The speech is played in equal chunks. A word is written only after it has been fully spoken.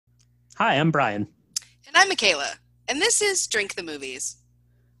Hi, I'm Brian, And I'm Michaela, and this is Drink the Movies.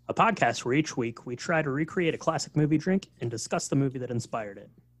 a podcast where each week we try to recreate a classic movie drink and discuss the movie that inspired it.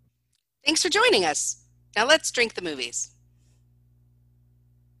 Thanks for joining us. Now let's drink the movies.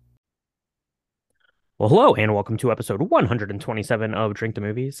 Well, hello, and welcome to episode 127 of Drink the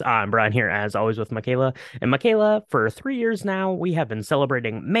Movies. I'm Brian here, as always, with Michaela. And Michaela, for 3 years now, we have been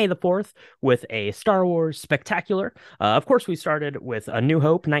celebrating May the 4th with a Star Wars spectacular. Of course, we started with A New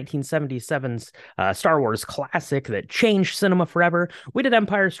Hope, 1977's Star Wars classic that changed cinema forever. We did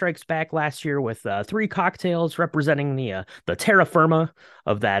Empire Strikes Back last year with three cocktails representing the terra firma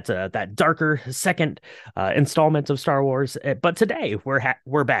of that darker second installment of Star Wars. But today,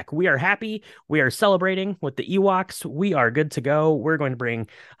 we're back. We are happy. We are celebrating with the Ewoks. We are good to go. We're going to bring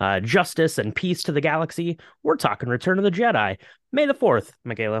justice and peace to the galaxy. We're talking Return of the Jedi. May the 4th,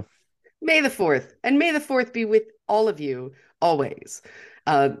 Michaela. May the 4th, and may the 4th be with all of you always.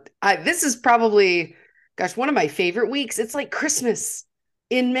 This is probably, gosh, one of my favorite weeks. It's like Christmas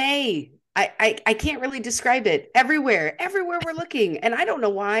in May. I can't really describe it. Everywhere we're looking. And I don't know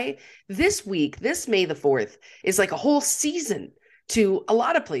why this week, this May the 4th, is like a whole season to a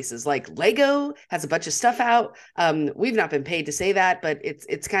lot of places. Like Lego has a bunch of stuff out. We've not been paid to say that, but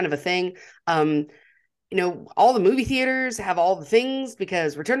it's kind of a thing. All the movie theaters have all the things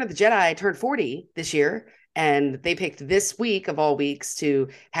because Return of the Jedi turned 40 this year, and they picked this week of all weeks to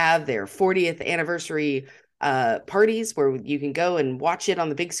have their 40th anniversary parties where you can go and watch it on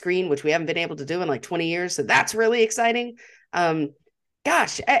the big screen, which we haven't been able to do in like 20 years. So that's really exciting.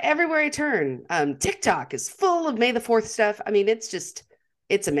 Everywhere I turn, TikTok is full of May the 4th stuff. I mean,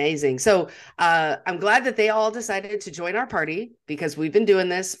 it's amazing. So I'm glad that they all decided to join our party because we've been doing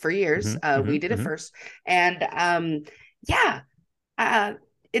this for years. We did it first. And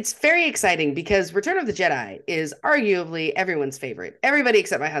it's very exciting because Return of the Jedi is arguably everyone's favorite. Everybody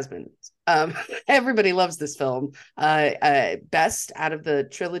except my husband. Everybody loves this film best out of the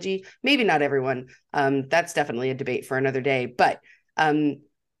trilogy. Maybe not everyone. That's definitely a debate for another day. But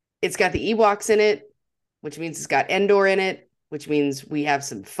it's got the Ewoks in it, which means it's got Endor in it, which means we have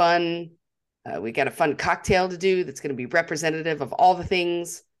some fun. We got a fun cocktail to do that's going to be representative of all the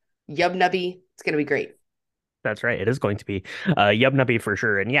things. Yub Nubby. It's going to be great. That's right. It is going to be Yub Nubby for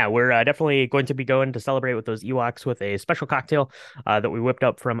sure. And yeah, we're definitely going to be going to celebrate with those Ewoks with a special cocktail that we whipped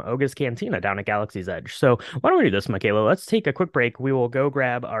up from Oga's Cantina down at Galaxy's Edge. So why don't we do this, Michaela? Let's take a quick break. We will go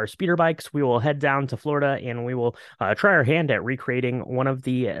grab our speeder bikes. We will head down to Florida and we will try our hand at recreating one of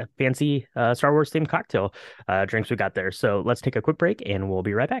the fancy Star Wars themed cocktail drinks we got there. So let's take a quick break and we'll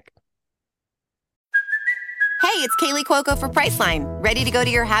be right back. Hey, it's Kaylee Cuoco for Priceline. Ready to go to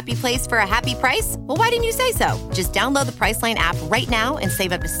your happy place for a happy price? Well, why didn't you say so? Just download the Priceline app right now and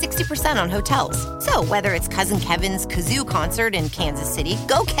save up to 60% on hotels. So whether it's Cousin Kevin's Kazoo Concert in Kansas City,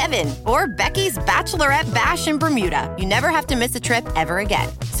 go Kevin, or Becky's Bachelorette Bash in Bermuda, you never have to miss a trip ever again.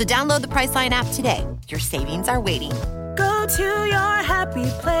 So download the Priceline app today. Your savings are waiting. Go to your happy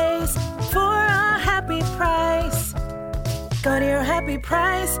place for a happy price. Go to your happy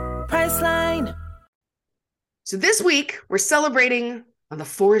price, Priceline. So this week, we're celebrating on the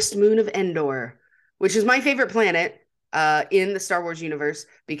forest moon of Endor, which is my favorite planet in the Star Wars universe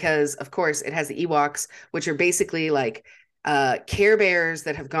because, of course, it has the Ewoks, which are basically like Care Bears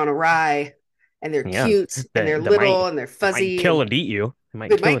that have gone awry, and they're cute, and they're little, and they're fuzzy. Might kill and eat you. They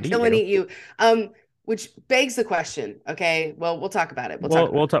might kill and eat you. Which begs the question, okay? Well, we'll talk about it. We'll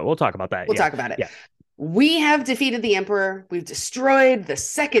talk about that. We'll talk about it. Yeah. We have defeated the Emperor. We've destroyed the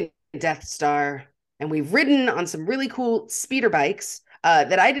second Death Star. And we've ridden on some really cool speeder bikes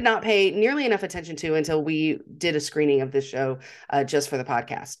that I did not pay nearly enough attention to until we did a screening of this show just for the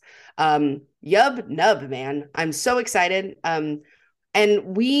podcast. Yub Nub, man. I'm so excited. And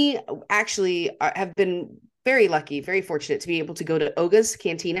we actually have been very lucky, very fortunate to be able to go to Oga's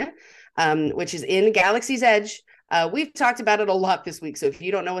Cantina, which is in Galaxy's Edge. We've talked about it a lot this week, so if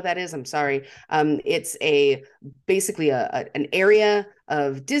you don't know what that is, I'm sorry. It's basically an area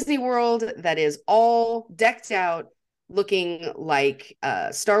of Disney World that is all decked out, looking like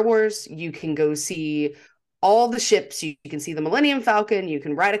Star Wars. You can go see all the ships. You can see the Millennium Falcon. You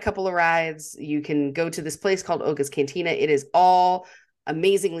can ride a couple of rides. You can go to this place called Oga's Cantina. It is all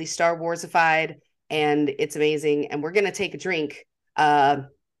amazingly Star Warsified, and it's amazing. And we're gonna take a drink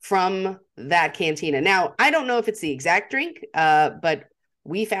from that cantina. Now, I don't know if it's the exact drink, but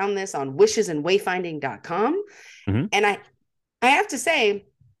we found this on wishesandwayfinding.com. And I have to say,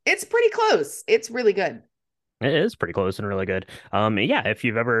 it's pretty close. It's really good. It is pretty close and really good. Yeah, if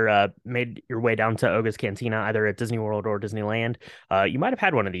you've ever made your way down to Oga's Cantina, either at Disney World or Disneyland, you might have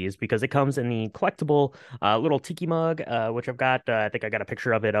had one of these because it comes in the collectible little tiki mug, which I've got. I think I got a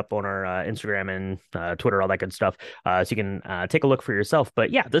picture of it up on our Instagram and Twitter, all that good stuff. So you can take a look for yourself.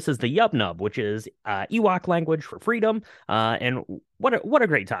 But yeah, this is the Yub Nub, which is Ewok language for freedom. And what a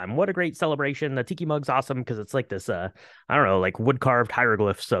great time! What a great celebration! The tiki mug's awesome because it's like this. I don't know, like wood carved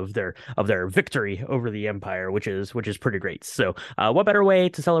hieroglyphs of their victory over the Empire, which is pretty great. So, what better way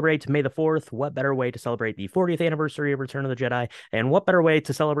to celebrate May the 4th? What better way to celebrate the 40th anniversary of Return of the Jedi? And what better way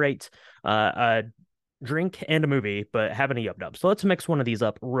to celebrate a drink and a movie, but having a Yub Nub? So let's mix one of these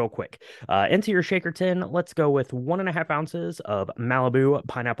up real quick. Into your shaker tin, let's go with 1.5 ounces of Malibu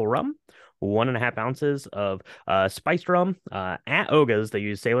pineapple rum. 1.5 ounces of spiced rum. At Oga's, they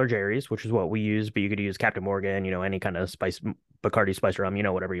use Sailor Jerry's, which is what we use, but you could use Captain Morgan, any kind of Bacardi spice rum,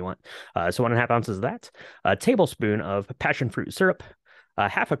 whatever you want. So 1.5 ounces of that. A tablespoon of passion fruit syrup.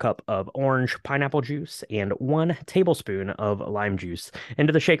 Half a cup of orange pineapple juice and 1 tablespoon of lime juice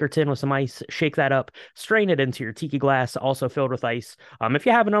into the shaker tin with some ice. Shake that up, strain it into your tiki glass, also filled with ice. If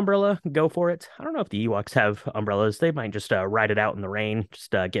you have an umbrella, go for it. I don't know if the Ewoks have umbrellas. They might just ride it out in the rain,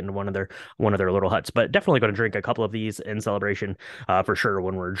 just get into one of their little huts. But definitely going to drink a couple of these in celebration for sure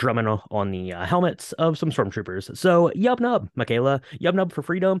when we're drumming on the helmets of some stormtroopers. So Yub Nub, Michaela. Yub Nub for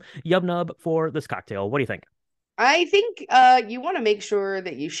freedom. Yub Nub for this cocktail. What do you think? I think you want to make sure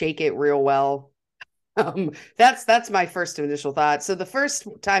that you shake it real well. That's my first initial thought. So the first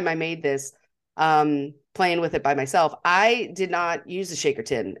time I made this, playing with it by myself, I did not use a shaker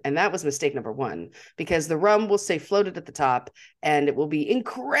tin, and that was mistake number one, because the rum will stay floated at the top and it will be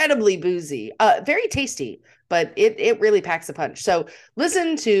incredibly boozy, very tasty, but it really packs a punch. So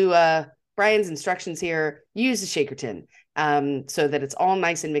listen to Brian's instructions here. Use a shaker tin so that it's all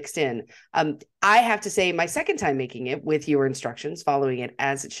nice and mixed in. I have to say, my second time making it with your instructions, following it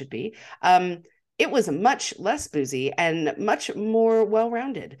as it should be, it was much less boozy and much more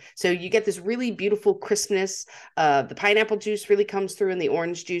well-rounded. So you get this really beautiful crispness. The pineapple juice really comes through in the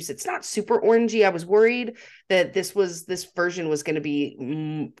orange juice. It's not super orangey. I was worried that this version was going to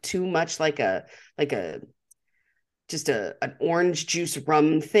be too much like an orange juice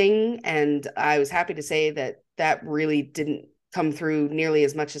rum thing. And I was happy to say that really didn't come through nearly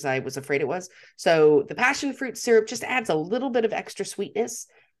as much as I was afraid it was. So the passion fruit syrup just adds a little bit of extra sweetness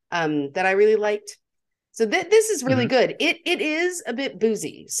that I really liked. So this is really good. It is a bit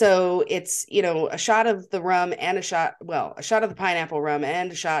boozy. So it's, a shot of the rum and a shot of the pineapple rum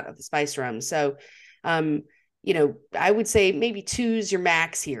and a shot of the spice rum. So, I would say maybe 2's your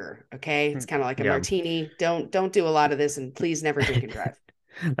max here. Okay. It's kind of like a martini. Don't do a lot of this, and please never drink and drive.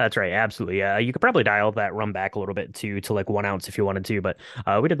 That's right. Absolutely. You could probably dial that rum back a little bit to like 1 ounce if you wanted to, but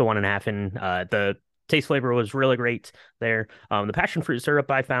we did the 1.5, and the taste flavor was really great there. The passion fruit syrup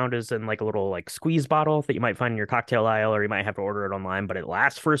I found is in like a little like squeeze bottle that you might find in your cocktail aisle, or you might have to order it online, but it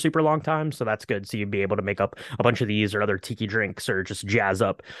lasts for a super long time. So that's good. So you'd be able to make up a bunch of these or other tiki drinks, or just jazz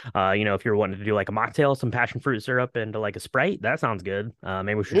up. If you're wanting to do like a mocktail, some passion fruit syrup into like a Sprite, that sounds good.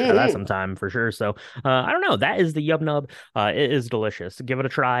 Maybe we should try that sometime for sure. So I don't know. That is the Yub Nub. It is delicious. Give it a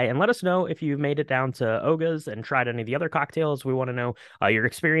try and let us know if you've made it down to Oga's and tried any of the other cocktails. We want to know your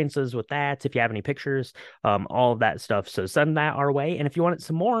experiences with that. If you have any pictures, all of that stuff. So send that our way. And if you wanted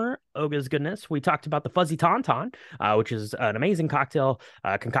some more Oga's goodness, we talked about the Fuzzy Tauntaun, which is an amazing cocktail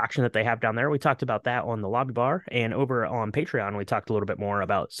concoction that they have down there. We talked about that on the lobby bar, and over on Patreon, we talked a little bit more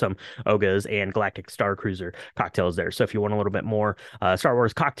about some Oga's and Galactic Star Cruiser cocktails there. So if you want a little bit more Star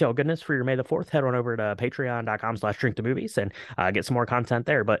Wars cocktail goodness for your May the 4th, head on over to patreon.com/drinkthemovies and get some more content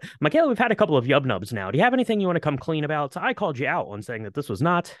there. But Michaela, we've had a couple of Yub Nubs now. Do you have anything you want to come clean about? I called you out on saying that this was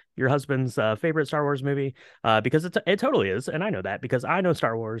not your husband's favorite Star Wars movie, because it totally is, and I know that because I know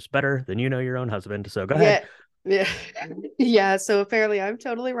Star Wars better than you know your own husband. So go ahead. Yeah. So apparently I'm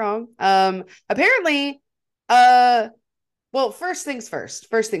totally wrong. Apparently, well, first things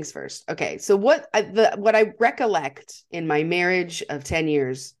first. Okay. So what I recollect in my marriage of 10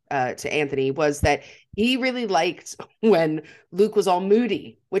 years to Anthony was that he really liked when Luke was all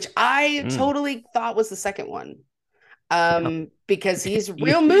moody, which I totally thought was the second one. Because he's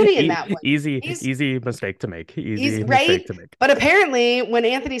real moody in that one. Easy mistake to make. But apparently when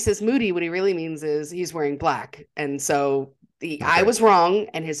Anthony says moody, what he really means is he's wearing black. And so I was wrong,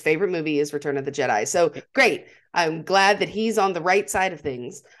 and his favorite movie is Return of the Jedi. So great. I'm glad that he's on the right side of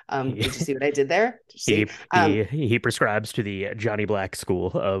things. Did you see what I did there? Did you see? He prescribes to the Johnny Black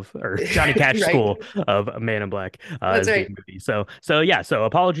school or Johnny Cash Right. school of Man in Black That's as the right. movie. So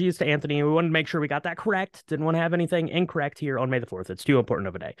apologies to Anthony. We wanted to make sure we got that correct. Didn't want to have anything incorrect here on May the 4th. It's too important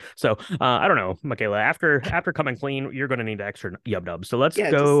of a day. So I don't know, Michaela. After coming clean, you're going to need extra Yub Nub. So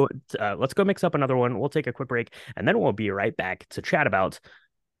Yeah, just let's go mix up another one. We'll take a quick break and then we'll be right back to chat about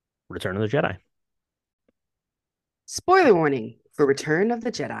Return of the Jedi. spoiler warning for Return of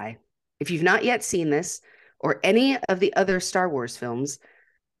the Jedi. If you've not yet seen this or any of the other Star Wars films,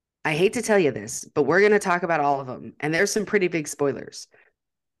 I hate to tell you this, but we're going to talk about all of them. And there's some pretty big spoilers.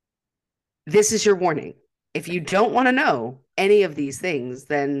 This is your warning. If you don't want to know any of these things,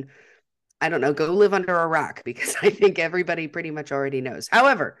 then I don't know, go live under a rock because I think everybody pretty much already knows.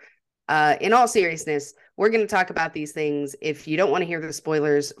 However, in all seriousness, we're going to talk about these things. If you don't want to hear the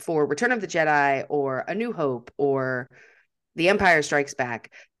spoilers for Return of the Jedi or A New Hope or The Empire Strikes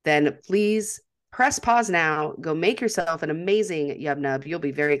Back, then please press pause now, go make yourself an amazing Yub Nub. You'll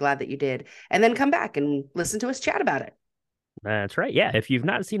be very glad that you did. And then come back and listen to us chat about it. That's right. Yeah. If you've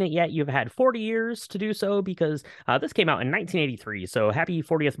not seen it yet, you've had 40 years to do so because this came out in 1983. So happy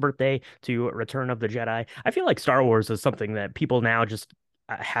 40th birthday to Return of the Jedi. I feel like Star Wars is something that people now just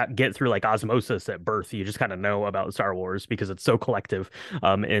get through like osmosis at birth. You just kind of know about Star Wars because it's so collective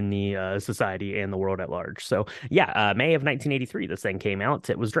in the society and the world at large. So yeah, May of 1983, this thing came out.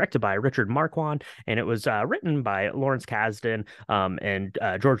 It was directed by Richard Marquand and it was written by Lawrence Kasdan and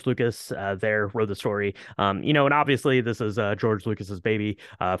George Lucas there wrote the story. And obviously this is George Lucas's baby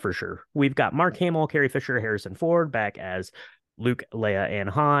for sure. We've got Mark Hamill, Carrie Fisher, Harrison Ford back as Luke, Leia, and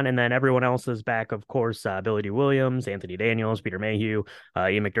Han, and then everyone else is back, of course. Billy D. Williams, Anthony Daniels, Peter Mayhew,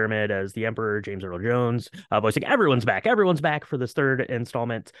 Ian McDermott as the Emperor, James Earl Jones, voicing everyone's back. Everyone's back for this third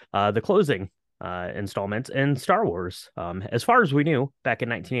installment, the closing installment in Star Wars. As far as we knew, back in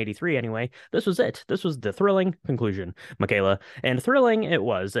 1983 anyway, this was it. This was the thrilling conclusion, Michaela. And thrilling it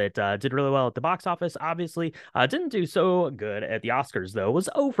was. It did really well at the box office, obviously. Didn't do so good at the Oscars, though. It was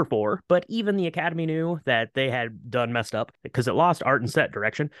 0 for 4, but even the Academy knew that they had done messed up because it lost art and set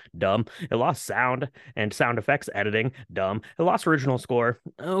direction. Dumb. It lost sound and sound effects editing. Dumb. It lost original score.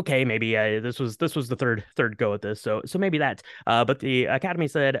 Okay, maybe this was the third go at this, so maybe that. But the Academy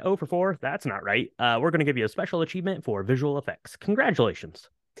said 0 for 4. That's not right. We're going to give you a special achievement for visual effects. Congratulations.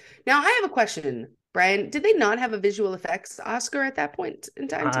 Now, I have a question, Brian. Did they not have a visual effects Oscar at that point in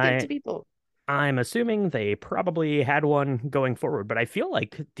time to give to people? I'm assuming they probably had one going forward, but I feel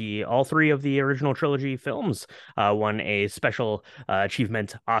like all three of the original trilogy films won a special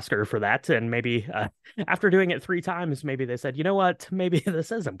achievement Oscar for that. And maybe after doing it 3 times, maybe they said, you know what, maybe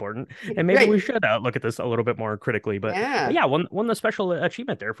this is important, and maybe we should look at this a little bit more critically. But yeah, won the special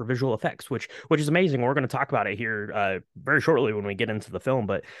achievement there for visual effects, which is amazing. We're going to talk about it here very shortly when we get into the film,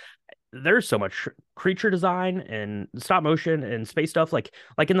 but there's so much creature design and stop motion and space stuff like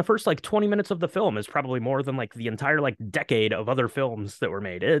in the first 20 minutes of the film is probably more than the entire decade of other films that were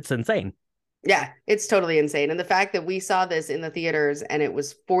made. It's insane. Yeah, it's totally insane. And the fact that we saw this in the theaters and it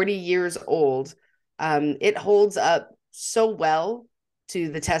was 40 years old, it holds up so well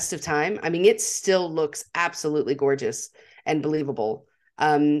to the test of time. I mean, it still looks absolutely gorgeous and believable.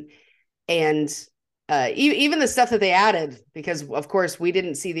 Even the stuff that they added, because of course we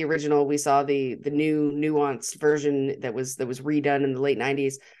didn't see the original, we saw the new nuanced version that was redone in the late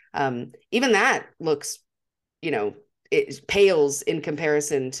 90s. Even that looks, it pales in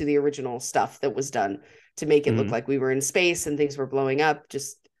comparison to the original stuff that was done to make it look like we were in space and things were blowing up.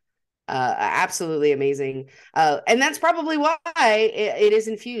 Just absolutely amazing. And that's probably why it is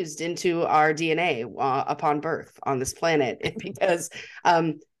infused into our DNA upon birth on this planet, because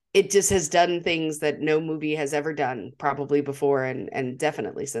it just has done things that no movie has ever done probably before and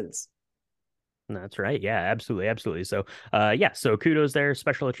definitely since. That's right. Yeah, absolutely. So, so kudos there.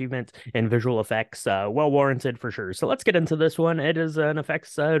 Special achievement in visual effects. Well warranted for sure. So let's get into this one. It is an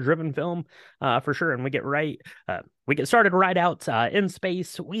effects driven film for sure. And we get started right out in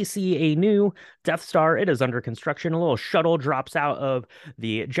space. We see a new Death Star. It is under construction. A little shuttle drops out of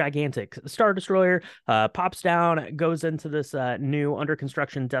the gigantic Star Destroyer, pops down, goes into this new under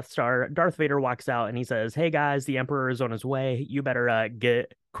construction Death Star. Darth Vader walks out and he says, "Hey guys, the Emperor is on his way. You better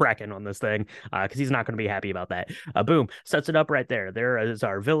get cracking on this thing because he's not going to be happy about that." Boom, sets it up right there. There is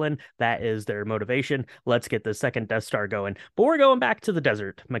our villain. That is their motivation. Let's get the second Death Star going. But we're going back to the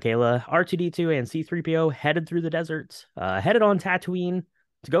desert, Michaela. R2-D2 and C-3PO headed through the desert, headed on Tatooine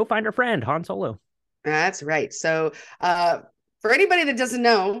to go find our friend Han Solo. That's right. So for anybody that doesn't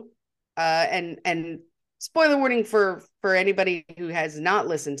know, and spoiler warning for anybody who has not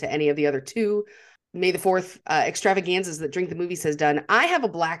listened to any of the other two, May the 4th extravaganzas that Drink the Movies has done. I have a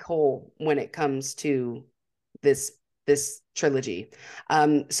black hole when it comes to this trilogy.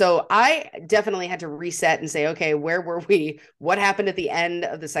 So I definitely had to reset and say, okay, where were we? What happened at the end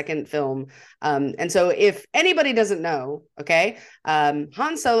of the second film? And so if anybody doesn't know, okay,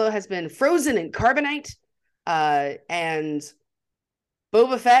 Han Solo has been frozen in carbonite, and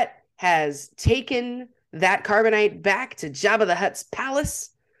Boba Fett has taken that carbonite back to Jabba the Hutt's palace.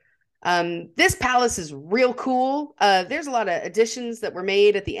 This palace is real cool. There's a lot of additions that were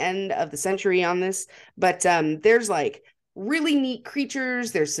made at the end of the century on this, but there's like really neat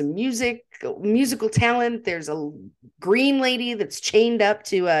creatures. There's some musical talent. There's a green lady that's chained up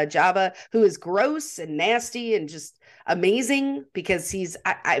to Jabba, who is gross and nasty and just amazing because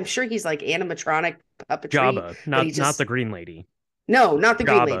I'm sure he's like animatronic puppetry, Jabba, but he not just the green lady. no, not the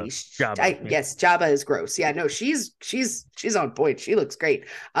green lady. Jabba. Yes, Jabba is gross. Yeah, no, she's on point. She looks great.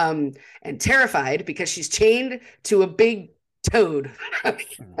 And terrified because she's chained to a big toad.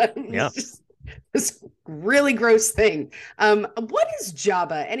 Yeah. Just this really gross thing. What is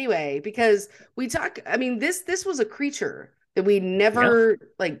Jabba anyway? Because this was a creature that we never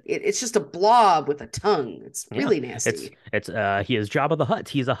it's just a blob with a tongue. It's really nasty. It's he is Jabba the Hutt.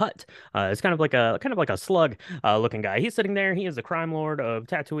 He's a Hutt. It's kind of like a slug looking guy. He's sitting there. He is the crime lord of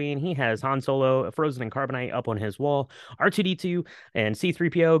Tatooine. He has Han Solo frozen in carbonite up on his wall. R2D2 and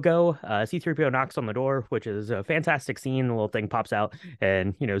C3PO go. C3PO knocks on the door, which is a fantastic scene. The little thing pops out,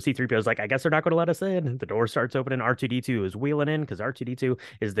 and C3PO is like, I guess they're not going to let us in. The door starts opening. R2D2 is wheeling in because R2D2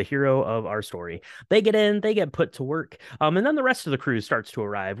 is the hero of our story. They get in. They get put to work. And then the rest of the crew starts to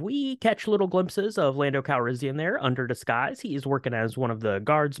arrive. We catch little glimpses of Lando Calrissian there under disguise. He's working as one of the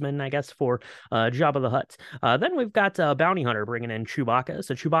guardsmen, I guess, for Jabba the Hutt. Then we've got Bounty Hunter bringing in Chewbacca.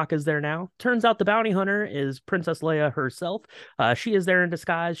 So Chewbacca's there now. Turns out the Bounty Hunter is Princess Leia herself. She is there in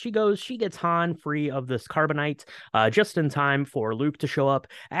disguise. She gets Han free of this carbonite just in time for Luke to show up,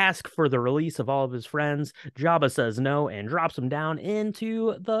 ask for the release of all of his friends. Jabba says no and drops him down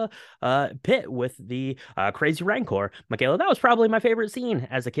into the pit with the crazy Rancor. Michaela, that was probably my favorite scene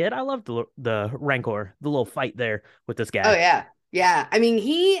as a kid. I loved the Rancor, the little fight there with this guy. Oh yeah. Yeah. I mean,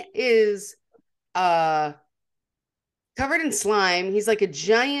 he is covered in slime. He's like a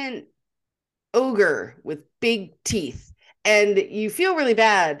giant ogre with big teeth. And you feel really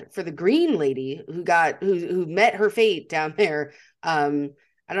bad for the green lady who met her fate down there.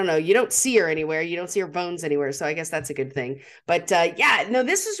 I don't know. You don't see her anywhere. You don't see her bones anywhere. So I guess that's a good thing. But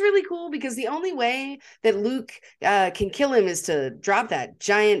this is really cool because the only way that Luke can kill him is to drop that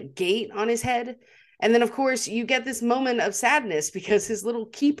giant gate on his head. And then, of course, you get this moment of sadness because his little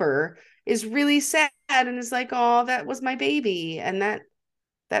keeper is really sad and is like, oh, that was my baby. And that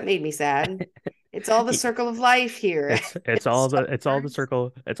made me sad. It's all the circle of life here. It's all the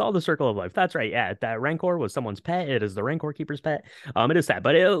circle of life. That's right. Yeah, that Rancor was someone's pet. It is the Rancor keeper's pet. It is sad,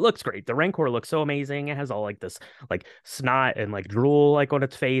 but it looks great. The Rancor looks so amazing. It has all like this like snot and like drool like on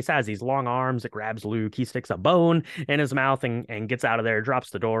its face. It has these long arms. It grabs Luke. He sticks a bone in his mouth and gets out of there. Drops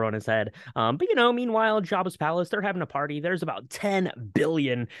the door on his head. But meanwhile, Jabba's palace, they're having a party. There's about 10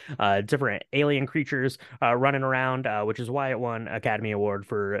 billion different alien creatures running around, which is why it won Academy Award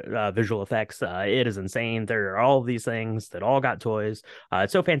for visual effects. It is insane. There are all of these things that all got toys.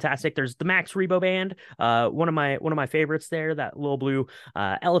 It's so fantastic. There's the Max Rebo band, one of my favorites there. That little blue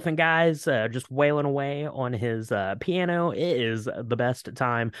elephant guy's just wailing away on his piano. It is the best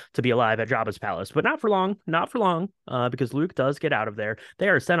time to be alive at Jabba's palace, but not for long. Because Luke does get out of there. They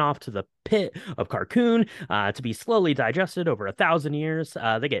are sent off to the pit of Carcoon to be slowly digested over 1,000 years.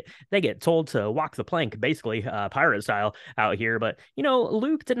 They get told to walk the plank, basically pirate style out here. But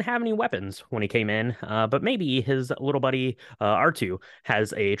Luke didn't have any weapons when he came in, but maybe his little buddy R2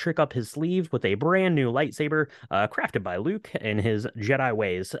 has a trick up his sleeve with a brand new lightsaber crafted by Luke in his Jedi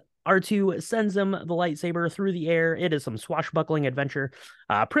ways. R2 sends him the lightsaber through the air. It is some swashbuckling adventure.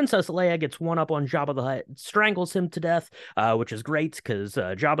 Princess Leia gets one up on Jabba the Hutt, strangles him to death, which is great because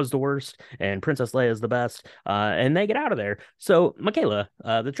Jabba's the worst and Princess Leia is the best. And they get out of there. So, Michaela,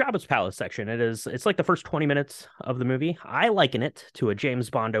 the Jabba's palace section, it's like the first 20 minutes of the movie. I liken it to a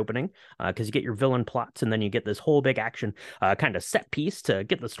James Bond opening because you get your villain plots and then you get this whole big action kind of set piece to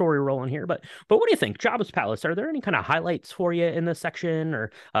get the story rolling here. But what do you think? Jabba's palace, are there any kind of highlights for you in this section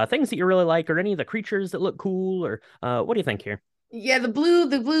or things that you really like, or any of the creatures that look cool, or what do you think here? Yeah, the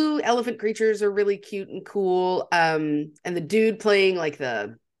blue elephant creatures are really cute and cool. And the dude playing like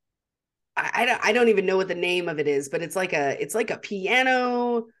I don't even know what the name of it is, but it's like a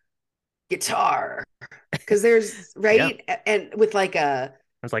piano guitar because there's right yeah. And with like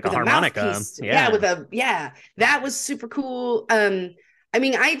it's like a harmonica. That was super cool.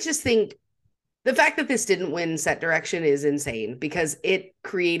 I just think The fact that this didn't win set direction is insane because it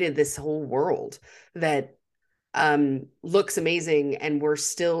created this whole world that looks amazing, and we're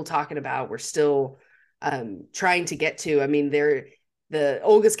still talking about, we're still trying to get to. I mean, the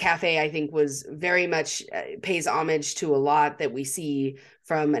Olga's Cafe, I think, was very much pays homage to a lot that we see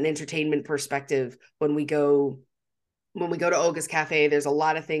from an entertainment perspective when we go to Olga's Cafe. There's a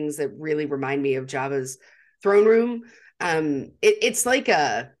lot of things that really remind me of Jabba's throne room. It's like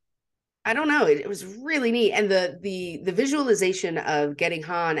a, I don't know. It was really neat, and the visualization of getting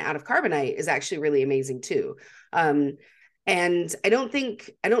Han out of carbonite is actually really amazing too. And I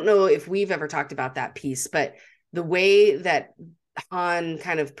don't know if we've ever talked about that piece, but the way that Han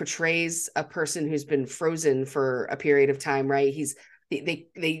kind of portrays a person who's been frozen for a period of time, right?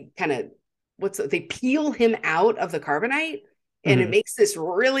 They kind of they peel him out of the carbonite, and it makes this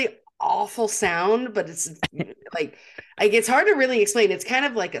really awful sound, but it's like it's hard to really explain. It's kind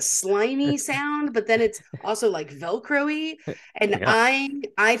of like a slimy sound, but then it's also like Velcro-y. And Yeah.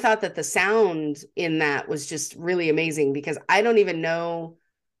 I thought that the sound in that was just really amazing because I don't even know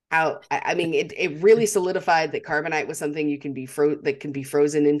how. I mean, it really solidified that carbonite was something you can be that can be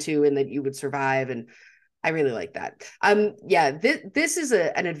frozen into and that you would survive. And I really like that. Yeah, this is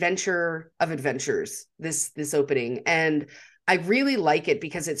an adventure of adventures, this opening. And I really like it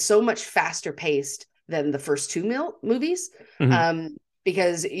because it's so much faster paced than the first two movies.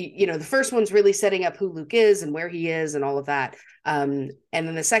 Because the first one's really setting up who Luke is and where he is and all of that. And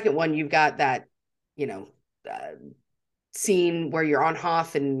then the second one, you've got that, scene where you're on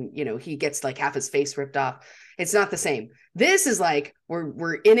Hoth and he gets like half his face ripped off. It's not the same. This is like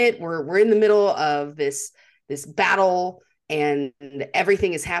we're in it. We're in the middle of this battle, and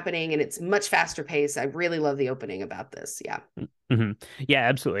everything is happening, and it's much faster paced. I really love the opening about this. Yeah. Yeah,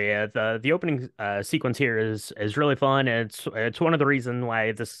 absolutely. Yeah, the opening sequence here is really fun, and it's one of the reasons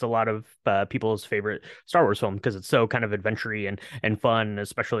why this is a lot of people's favorite Star Wars film, because it's so kind of adventure-y and fun,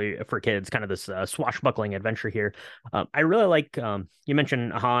 especially for kids. Kind of this swashbuckling adventure here. I really like. You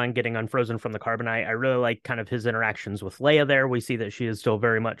mentioned Han getting unfrozen from the carbonite. I really like kind of his interactions with Leia. There, we see that she is still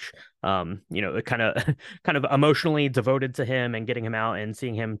very much, kind of kind of emotionally devoted to him and getting him out and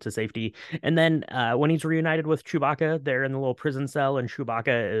seeing him to safety. And then when he's reunited with Chewbacca, they're in the little prison cell, and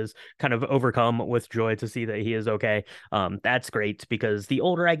Chewbacca is kind of overcome with joy to see that he is okay. That's great, because the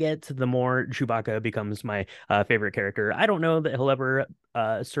older I get, the more Chewbacca becomes my favorite character. I don't know that he'll ever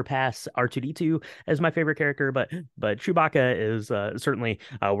surpass R2D2 as my favorite character, but Chewbacca is certainly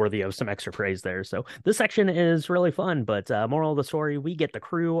worthy of some extra praise there. So this section is really fun. But moral of the story: we get the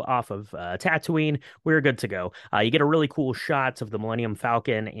crew off of Tatooine. We're good to go. You get a really cool shot of the Millennium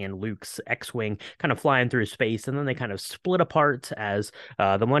Falcon and Luke's X-wing kind of flying through space, and then they kind of split apart as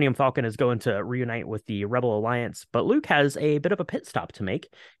the Millennium Falcon is going to reunite with the Rebel Alliance. But Luke has a bit of a pit stop to make.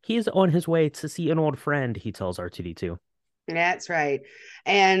 He's on his way to see an old friend, he tells R2D2. That's right.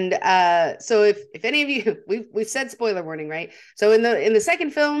 And so if any of you, we've said spoiler warning, right? So in the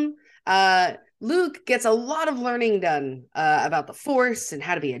second film, Luke gets a lot of learning done about the Force and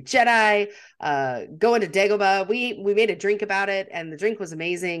how to be a Jedi. Going to Dagobah, we made a drink about it, and the drink was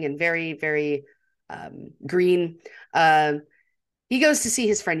amazing and very, very green. He goes to see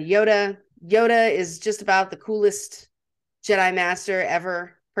his friend Yoda. Yoda is just about the coolest Jedi Master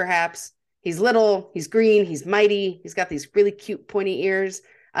ever, perhaps. He's little, he's green, he's mighty, he's got these really cute pointy ears.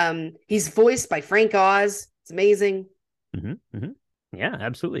 He's voiced by Frank Oz. It's amazing. Yeah,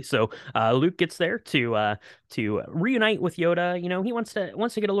 absolutely. So Luke gets there to reunite with Yoda. He wants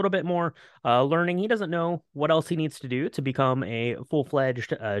to get a little bit more learning. He doesn't know what else he needs to do to become a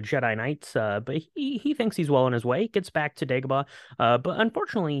full-fledged Jedi Knight, but he thinks he's well on his way. Gets back to Dagobah, but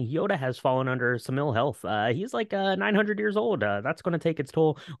unfortunately, Yoda has fallen under some ill health. He's like 900 years old. That's going to take its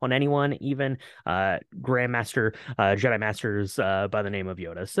toll on anyone, even Grandmaster Jedi Masters by the name of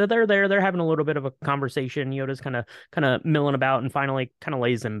Yoda. So they're there. They're having a little bit of a conversation. Yoda's kind of milling about, and finally kind of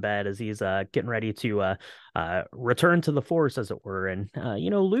lays in bed as he's getting ready to return to the Force, as it were. And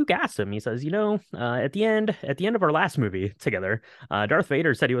Luke asks him, he says, at the end of our last movie together, Darth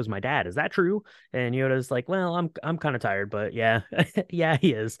Vader said he was my dad. Is that true? And Yoda's like, well, I'm kind of tired, but yeah, yeah,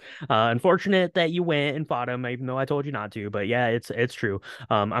 he is. Unfortunate that you went and fought him, even though I told you not to. But yeah, it's true.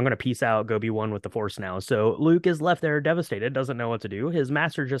 I'm gonna peace out, go be one with the Force now. So Luke is left there devastated, doesn't know what to do. His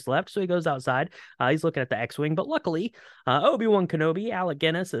master just left, so he goes outside. He's looking at the X-wing, but luckily, Obi-Wan Kenobi, Alec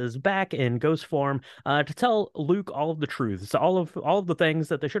Guinness, is back in ghost form to tell Luke all of the truths, all of the things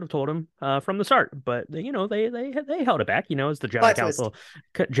that they should have told him from the start. But they held it back, as the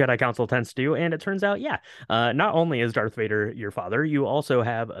Jedi Council tends to do. And it turns out, yeah, not only is Darth Vader your father, you also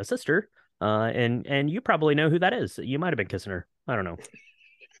have a sister, and you probably know who that is. You might have been kissing her. I don't know.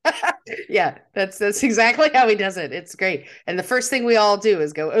 Yeah, that's exactly how he does it. It's great. And the first thing we all do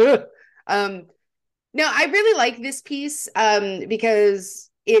is go, ugh. No, I really like this piece because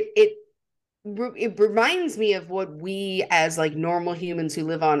it reminds me of what we as like normal humans who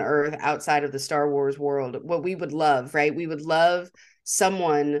live on Earth outside of the Star Wars world, what we would love, right? We would love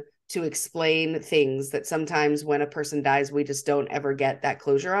someone to explain things that sometimes when a person dies, we just don't ever get that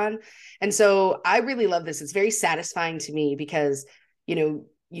closure on. And so I really love this. It's very satisfying to me because,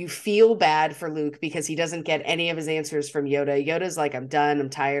 you feel bad for Luke because he doesn't get any of his answers from Yoda. Yoda's like, I'm done. I'm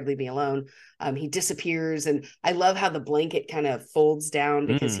tired. Leave me alone. He disappears. And I love how the blanket kind of folds down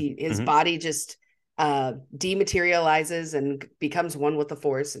because his body just dematerializes and becomes one with the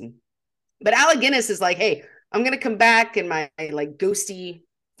Force. But Alec Guinness is like, hey, I'm going to come back in my like ghosty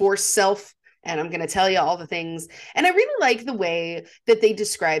Force self. And I'm going to tell you all the things. And I really like the way that they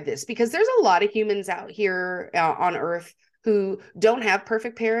describe this because there's a lot of humans out here on Earth who don't have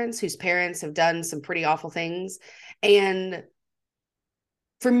perfect parents, whose parents have done some pretty awful things. And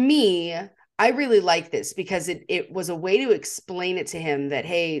for me, I really like this because it was a way to explain it to him that,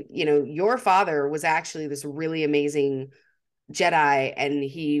 hey, your father was actually this really amazing Jedi and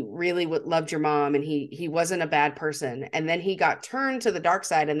he really loved your mom and he wasn't a bad person. And then he got turned to the dark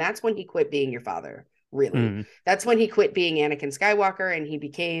side and that's when he quit being your father. Really. That's when he quit being Anakin Skywalker and he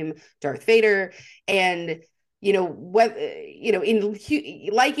became Darth Vader. And in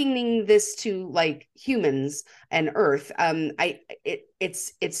likening this to like humans and Earth,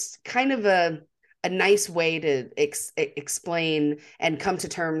 it's kind of a nice way to explain and come to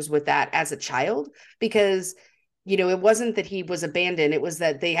terms with that as a child because it wasn't that he was abandoned, it was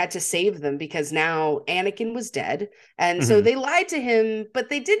that they had to save them because now Anakin was dead, and so they lied to him, but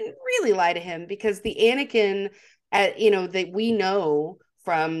they didn't really lie to him because the Anakin that we know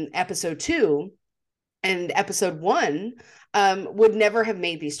from episode 2 and episode 1 would never have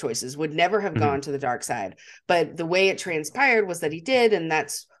made these choices, would never have gone to the dark side. But the way it transpired was that he did, and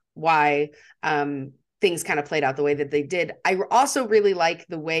that's why things kind of played out the way that they did. I also really like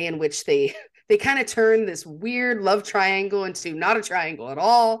the way in which they kind of turned this weird love triangle into not a triangle at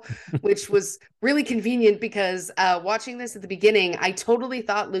all, which was really convenient because watching this at the beginning, I totally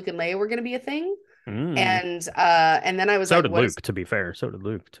thought Luke and Leia were going to be a thing. And then I was so like, did Luke, to be fair. So did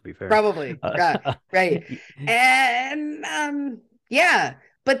Luke, to be fair. Probably. Right. And yeah.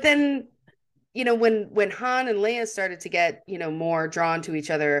 But then, when Han and Leia started to get, more drawn to each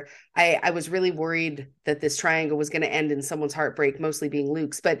other, I was really worried that this triangle was going to end in someone's heartbreak, mostly being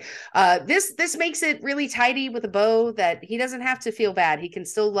Luke's. But this makes it really tidy with a bow that he doesn't have to feel bad. He can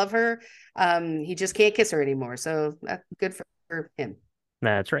still love her. He just can't kiss her anymore. So that's good for him.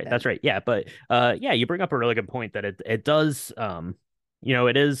 That's right. That's right. Yeah. But yeah, you bring up a really good point that it does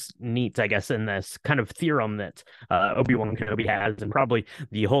it is neat, I guess, in this kind of theorem that Obi-Wan Kenobi has, and probably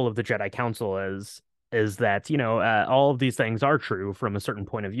the whole of the Jedi Council is that, all of these things are true from a certain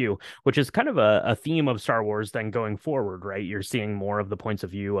point of view, which is kind of a theme of Star Wars then going forward, right? You're seeing more of the points of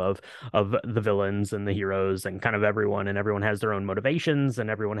view of the villains and the heroes and kind of everyone, and everyone has their own motivations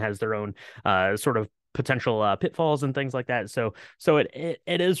and everyone has their own sort of potential pitfalls and things like that. So it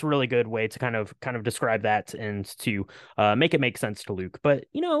is a really good way to kind of describe that and to make it make sense to Luke. But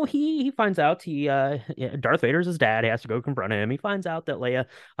he finds out Darth Vader's his dad. He has to go confront him. He finds out that Leia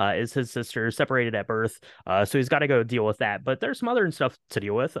is his sister, separated at birth. So he's got to go deal with that. But there's some other stuff to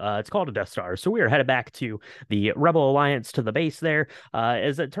deal with. It's called a Death Star. So we are headed back to the Rebel Alliance, to the base there.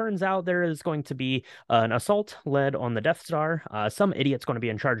 As it turns out, there is going to be an assault led on the Death Star. Some idiot's going to be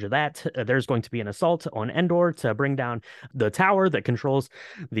in charge of that. There's going to be an assault on Endor to bring down the tower that controls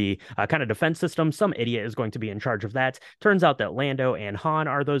the kind of defense system. Some idiot is going to be in charge of that. Turns out that Lando and Han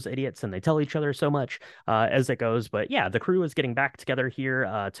are those idiots, and they tell each other so much as it goes. But yeah, the crew is getting back together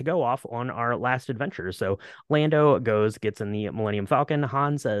here to go off on our last adventure. So Lando gets in the Millennium Falcon.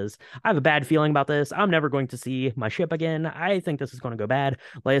 Han says, I have a bad feeling about this. I'm never going to see my ship again. I think this is going to go bad.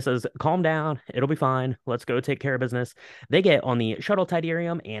 Leia says, calm down. It'll be fine. Let's go take care of business. They get on the shuttle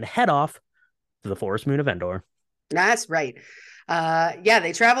Tidarium and head off to the forest moon of Endor. That's right. Yeah,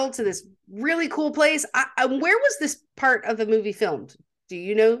 they traveled to this really cool place. Where was this part of the movie filmed? Do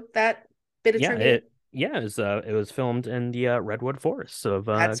you know that bit of trivia? It was filmed in the redwood forests of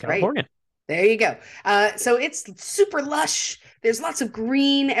California. Right. There you go. So it's super lush. There's lots of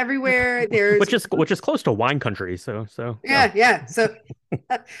green everywhere. Which is close to wine country. So yeah. So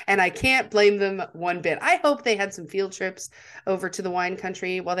and I can't blame them one bit. I hope they had some field trips over to the wine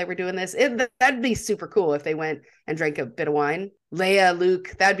country while they were doing this. That'd be super cool if they went and drank a bit of wine. Leia,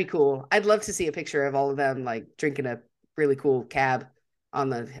 Luke, that'd be cool. I'd love to see a picture of all of them like drinking a really cool cab. on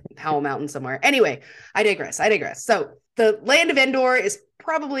the Howell Mountain somewhere. Anyway, I digress. So the land of Endor is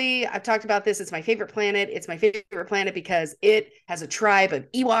probably, I've talked about this, it's my favorite planet. It's my favorite planet because it has a tribe of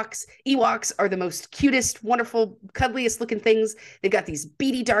Ewoks. Ewoks are the most cutest, wonderful, cuddliest looking things. They've got these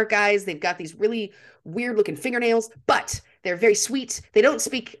beady dark eyes. They've got these really weird looking fingernails, but they're very sweet. They don't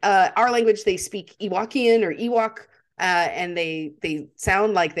speak our language. They speak Ewokian or Ewok, and they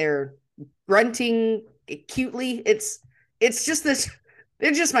sound like they're grunting cutely. It's just this,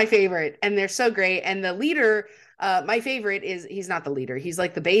 they're just my favorite, and they're so great. And the leader, my favorite is, he's not the leader, he's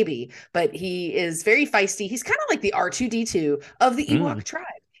like the baby, but he is very feisty. He's kind of like the R2D2 of the Ewok tribe.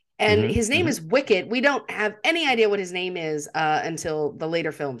 And his name is Wicket. We don't have any idea what his name is until the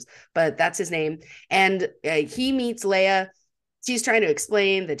later films, but that's his name. And he meets Leia. She's trying to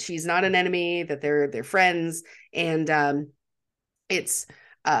explain that she's not an enemy, that they're friends, and it's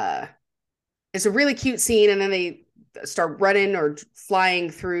a really cute scene. And then they start running or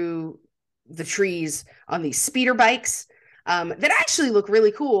flying through the trees on these speeder bikes that actually look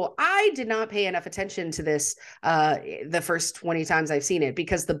really cool. I did not pay enough attention to this the first 20 times I've seen it,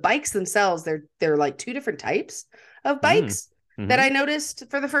 because the bikes themselves, they're like two different types of bikes that I noticed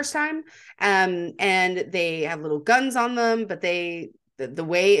for the first time. And they have little guns on them, but the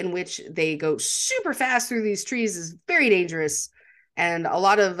way in which they go super fast through these trees is very dangerous. And a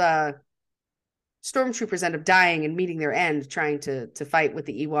lot of stormtroopers end up dying and meeting their end trying to fight with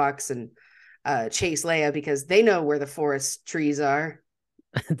the Ewoks and chase Leia, because they know where the forest trees are.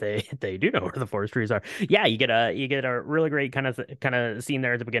 They do know where the forest trees are. Yeah, you get a really great kind of scene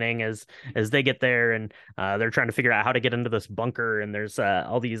there at the beginning as they get there, and they're trying to figure out how to get into this bunker, and there's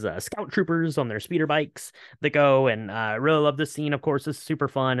all these scout troopers on their speeder bikes that go, and I really love this scene. Of course, it's super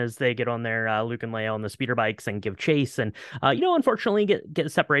fun as they get on their Luke and Leia on the speeder bikes and give chase, and unfortunately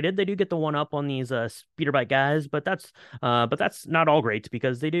get separated. They do get the one up on these speeder bike guys, but that's not all great,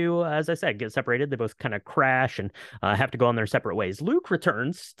 because they do, as I said, get separated. They both kind of crash and have to go on their separate ways. Luke returns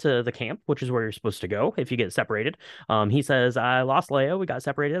to the camp, which is where you're supposed to go if you get separated. He says, I lost Leia. We got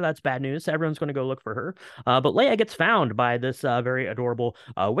separated. That's bad news. Everyone's going to go look for her. But Leia gets found by this very adorable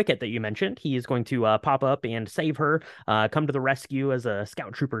Wicket that you mentioned. He is going to pop up and save her, come to the rescue as a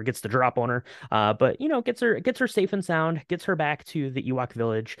scout trooper gets the drop on her. But gets her safe and sound, gets her back to the Ewok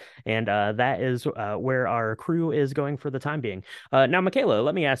village. And that is where our crew is going for the time being. Now, Michaela,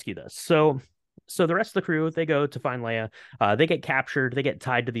 let me ask you this. So the rest of the crew, they go to find Leia. They get captured. They get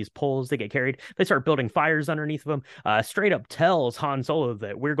tied to these poles. They get carried. They start building fires underneath them. Straight up tells Han Solo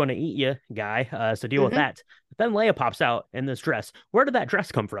that we're going to eat you, guy. So deal with that. But then Leia pops out in this dress. Where did that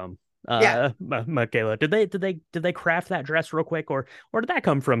dress come from? Michaela, did they craft that dress real quick, or did that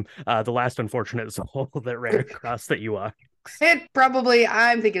come from the last unfortunate soul that ran across the Ewok? I'm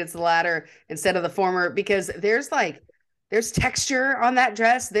thinking it's the latter instead of the former, because there's texture on that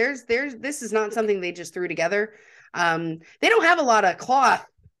dress. This is not something they just threw together. They don't have a lot of cloth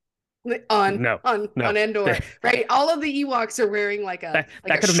on Endor, right? All of the Ewoks are wearing like a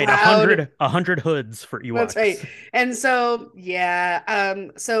that could have made 100 hoods for Ewoks. That's right. And so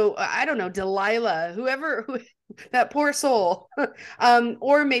so I don't know, Delilah, whoever that poor soul,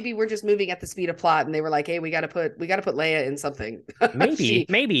 or maybe we're just moving at the speed of plot, and they were like, "Hey, we got to put Leia in something." maybe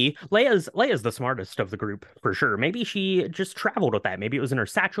Leia's the smartest of the group for sure. Maybe she just traveled with that. Maybe it was in her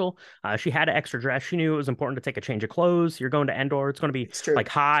satchel. She had an extra dress. She knew it was important to take a change of clothes. You're going to Endor. It's going to be like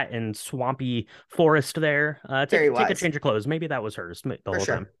hot and swampy forest there. Take a change of clothes. Maybe that was hers the whole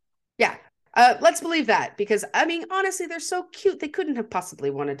time. Yeah. Let's believe that, because I mean, honestly, they're so cute. They couldn't have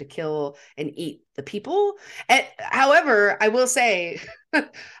possibly wanted to kill and eat the people. However, I will say,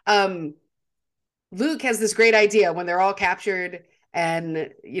 Luke has this great idea when they're all captured, and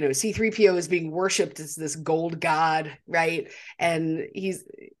C-3PO is being worshipped as this gold god, right? And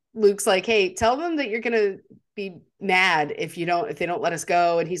Luke's like, "Hey, tell them that you're gonna be mad if they don't let us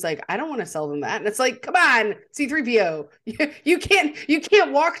go." And he's like, "I don't want to sell them that." And it's like, come on, C-3PO, you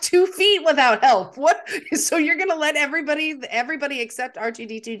can't walk 2 feet without help. What? So you're gonna let everybody except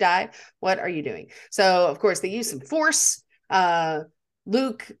R2D2 die? What are you doing? So of course they use some force.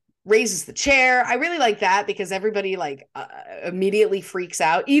 Luke raises the chair. I really like that, because everybody immediately freaks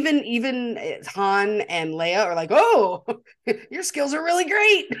out. Even Han and Leia are like, "Oh, your skills are really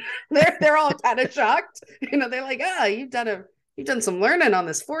great." They're all kind of shocked. They're like, you've done some learning on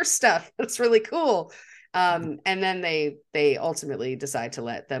this force stuff. That's really cool. And then they ultimately decide to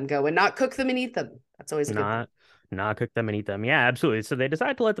let them go and not cook them and eat them. That's always a good thing. Nah, cook them and eat them. Yeah, absolutely. So they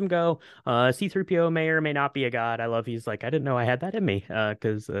decide to let them go. C-3PO may or may not be a god. I love he's like, I didn't know I had that in me.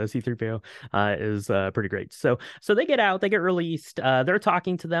 Because C-3PO is pretty great. So they get out, they get released. They're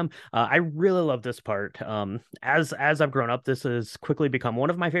talking to them. I really love this part. As I've grown up, this has quickly become one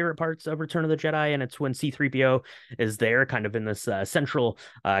of my favorite parts of Return of the Jedi, and it's when C-3PO is there, kind of in this central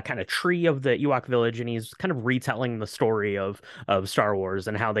kind of tree of the Ewok village, and he's kind of retelling the story of Star Wars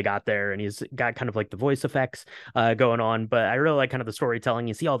and how they got there, and he's got kind of like the voice effects going on. But I really like kind of the storytelling.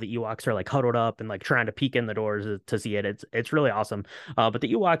 You see all the Ewoks are like huddled up and like trying to peek in the doors to see it. It's really awesome. But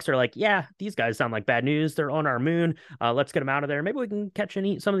the Ewoks are like, yeah, these guys sound like bad news. They're on our moon. Let's get them out of there. Maybe we can catch and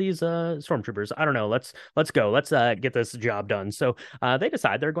eat some of these stormtroopers. I don't know. Let's go. Let's get this job done. So they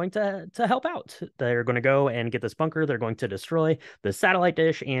decide they're going to help out. They're going to go and get this bunker. They're going to destroy the satellite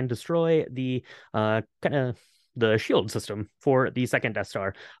dish and destroy the kind of the shield system for the second Death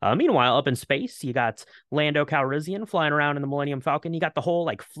Star. Meanwhile, up in space, you got Lando Calrissian flying around in the Millennium Falcon. You got the whole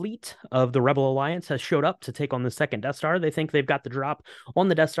like fleet of the Rebel Alliance has showed up to take on the second Death Star. They think they've got the drop on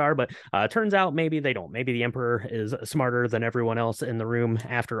the Death Star, but turns out maybe they don't. Maybe the Emperor is smarter than everyone else in the room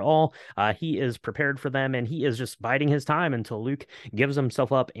after all. He is prepared for them, and he is just biding his time until Luke gives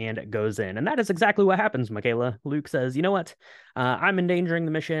himself up and goes in. And that is exactly what happens, Michaela. Luke says, you know what? I'm endangering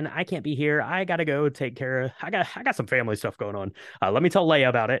the mission. I can't be here. I gotta go take care of. I got some family stuff going on. Let me tell Leia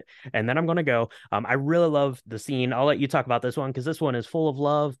about it, and then I'm gonna go. I really love the scene. I'll let you talk about this one because this one is full of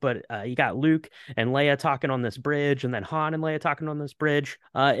love. But you got Luke and Leia talking on this bridge, and then Han and Leia talking on this bridge.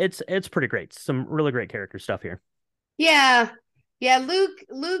 It's pretty great. Some really great character stuff here. Yeah, yeah.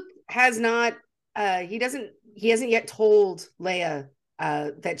 Luke has not. He hasn't yet told Leia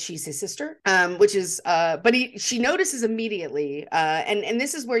that she's his sister, which is but she notices immediately, and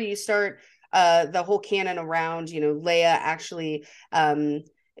this is where you start the whole canon around, Leia actually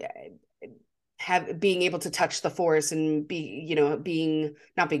being able to touch the Force and being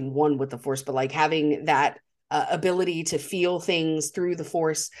not being one with the Force, but like having that ability to feel things through the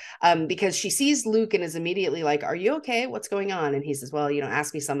Force, because she sees Luke and is immediately like, are you okay? What's going on? And he says, well,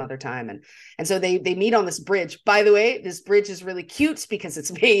 ask me some other time. And so they meet on this bridge. By the way, this bridge is really cute because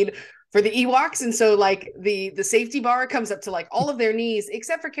it's made for the Ewoks. And so like the safety bar comes up to like all of their knees,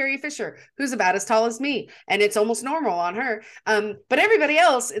 except for Carrie Fisher, who's about as tall as me. And it's almost normal on her. But everybody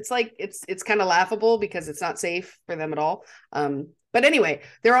else, it's like, it's kind of laughable because it's not safe for them at all. But anyway,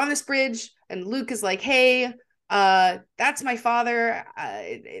 they're on this bridge and Luke is like, hey, that's my father.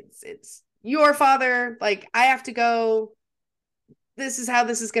 It's your father. Like, I have to go. This is how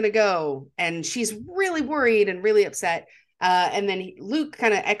this is going to go. And she's really worried and really upset. And then Luke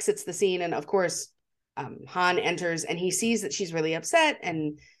kind of exits the scene. And of course, Han enters and he sees that she's really upset.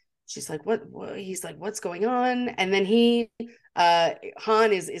 And she's like, what? He's like, what's going on? And then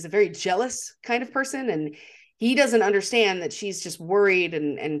Han is a very jealous kind of person. And he doesn't understand that she's just worried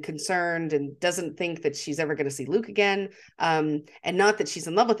and concerned and doesn't think that she's ever going to see Luke again. And not that she's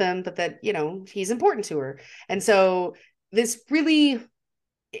in love with him, but that, he's important to her. And so this really,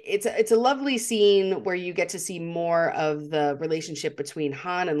 it's a lovely scene where you get to see more of the relationship between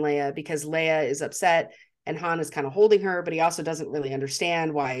Han and Leia, because Leia is upset and Han is kind of holding her, but he also doesn't really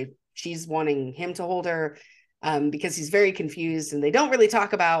understand why she's wanting him to hold her, because he's very confused, and they don't really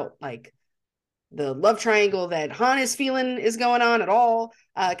talk about like the love triangle that Han is feeling is going on at all,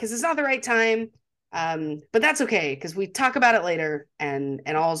 because it's not the right time. But that's okay, because we talk about it later, and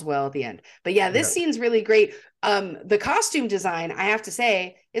all's well at the end. But yeah, this scene's really great. The costume design, I have to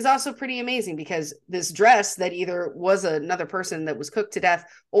say, is also pretty amazing, because this dress that either was another person that was cooked to death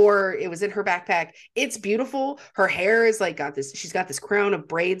or it was in her backpack, it's beautiful. Her hair is like she's got this crown of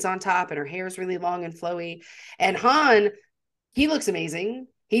braids on top, and her hair is really long and flowy. And Han, he looks amazing.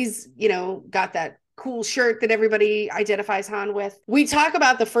 He's, got that cool shirt that everybody identifies Han with. We talk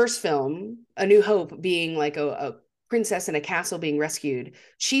about the first film, A New Hope, being like a princess in a castle being rescued.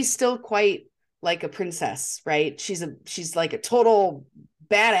 She's still quite like a princess, right? She's like a total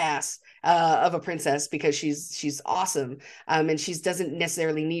badass of a princess, because she's awesome. And she doesn't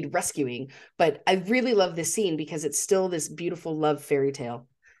necessarily need rescuing. But I really love this scene because it's still this beautiful love fairy tale.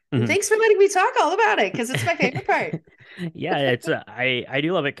 Mm-hmm. Thanks for letting me talk all about it, because it's my favorite part. Yeah, it's I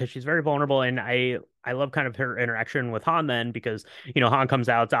do love it because she's very vulnerable, and I love kind of her interaction with Han then, because Han comes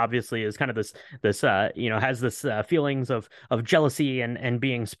out obviously is kind of this has this feelings of jealousy and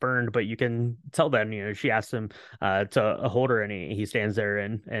being spurned, but you can tell then she asks him to hold her, and he stands there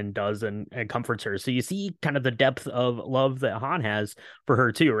and does and comforts her. So you see kind of the depth of love that Han has for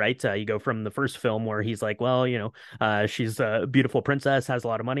her too, right? You go from the first film where he's like, well, she's a beautiful princess, has a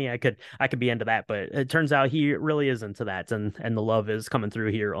lot of money, I could be into that, but it turns out he really is into that, and the love is coming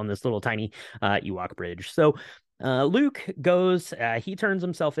through here on this little tiny Ewok bridge. So Luke goes, he turns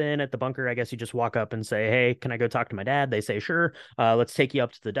himself in at the bunker. I guess you just walk up and say, "Hey, can I go talk to my dad?" They say, "Sure. Let's take you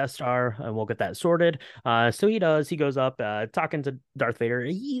up to the Death Star and we'll get that sorted." So he does. He goes up, talking to Darth Vader.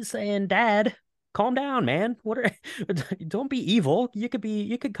 He's saying, "Dad, calm down, man. What are don't be evil. You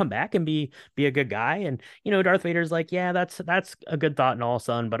could come back and be a good guy." And Darth Vader's like, "Yeah, that's a good thought and all,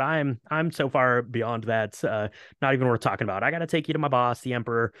 son, but I'm so far beyond that. Not even worth talking about. I gotta take you to my boss, the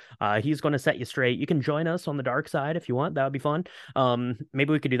Emperor. He's going to set you straight. You can join us on the dark side if you want. That would be fun.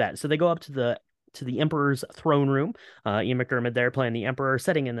 Maybe we could do that." So they go up to the Emperor's throne room. Ian McDermott there playing the Emperor,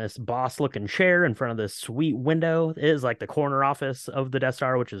 sitting in this boss-looking chair in front of this sweet window. It is like the corner office of the Death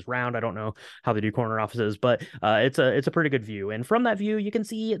Star, which is round. I don't know how they do corner offices, but it's a pretty good view. And from that view, you can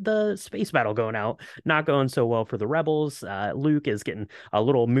see the space battle going out. Not going so well for the rebels. Luke is getting a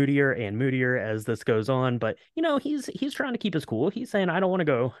little moodier and moodier as this goes on, but he's trying to keep his cool. He's saying, "I don't want to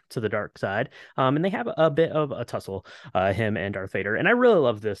go to the dark side." And they have a bit of a tussle, him and Darth Vader. And I really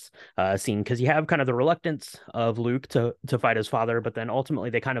love this scene because you have kind of the reluctance of Luke to fight his father, but then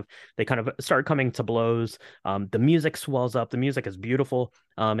ultimately they kind of start coming to blows. The music swells up. The music is beautiful.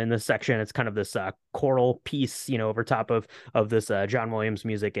 In this section, it's kind of this choral piece, over top of this John Williams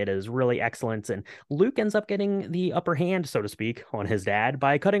music. It is really excellent, and Luke ends up getting the upper hand, so to speak, on his dad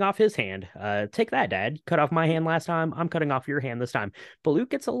by cutting off his hand. Take that, Dad. Cut off my hand last time. I'm cutting off your hand this time. But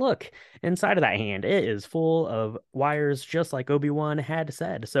Luke gets a look inside of that hand. It is full of wires, just like Obi-Wan had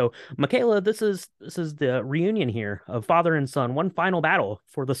said. So, Michaela, this is the reunion here of father and son, one final battle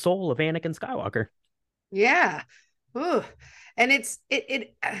for the soul of Anakin Skywalker. Yeah. Ooh. And it's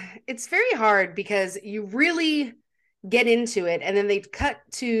very hard because you really get into it, and then they cut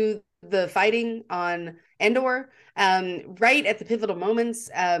to the fighting on Endor, right at the pivotal moments,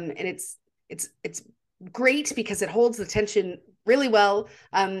 and it's great because it holds the tension really well,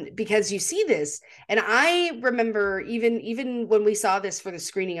 because you see this, and I remember even when we saw this for the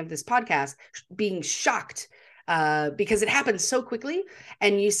screening of this podcast, being shocked because it happens so quickly,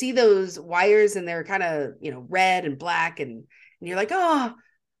 and you see those wires and they're kind of red and black, and you're like, oh,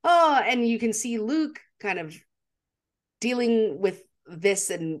 and you can see Luke kind of dealing with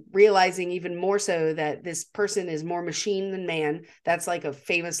this and realizing even more so that this person is more machine than man. That's like a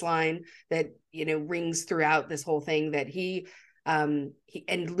famous line that rings throughout this whole thing, that he and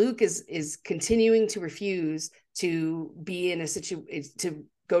Luke is continuing to refuse to be in a situation to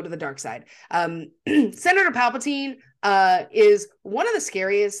go to the dark side. Senator Palpatine is one of the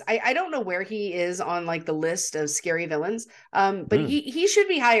scariest. I don't know where he is on like the list of scary villains, but he should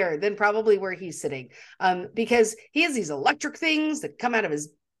be higher than probably where he's sitting, because he has these electric things that come out of his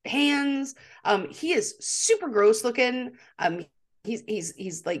hands. He is super gross looking.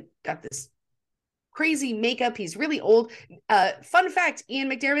 He's like got this crazy makeup. He's really old. Fun fact, Ian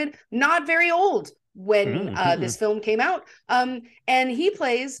McDermott, not very old when this film came out, and he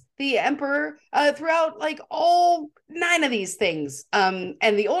plays the Emperor throughout like all 9 of these things, and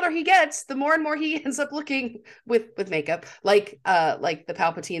the older he gets, the more and more he ends up looking with makeup like the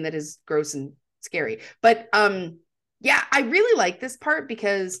Palpatine that is gross and scary. But yeah, I really like this part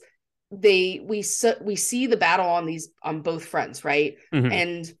because we see the battle on both fronts, right?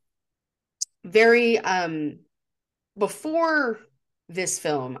 And very before this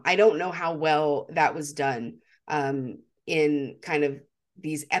film, I don't know how well that was done in kind of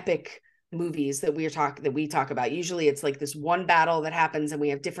these epic movies that we talk about. Usually it's like this one battle that happens and we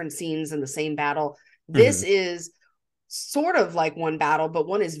have different scenes in the same battle. This is sort of like one battle, but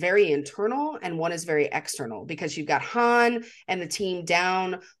one is very internal and one is very external, because you've got Han and the team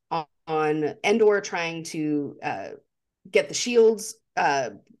down on Endor trying to get the shields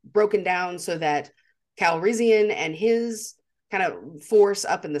broken down so that Calrissian and his kind of force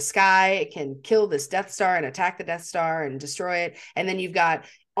up in the sky can kill this Death Star and attack the Death Star and destroy it. And then you've got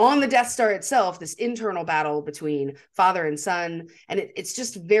on the Death Star itself this internal battle between father and son, and it's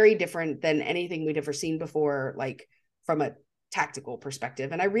just very different than anything we'd ever seen before, like from a tactical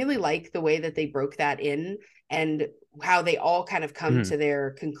perspective. And I really like the way that they broke that in and how they all kind of come to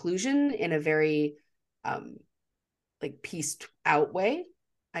their conclusion in a very like pieced out way.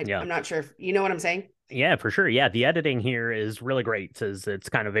 I'm not sure if you know what I'm saying. Yeah, for sure. Yeah, the editing here is really great, as it's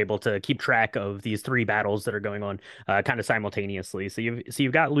kind of able to keep track of these 3 battles that are going on kind of simultaneously. So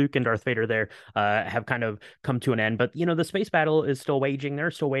you've got Luke and Darth Vader there have kind of come to an end, but the space battle is still waging. They're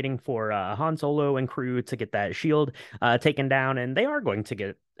still waiting for Han Solo and crew to get that shield taken down, and they are going to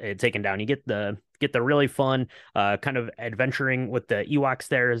get taken down. You get the really fun kind of adventuring with the Ewoks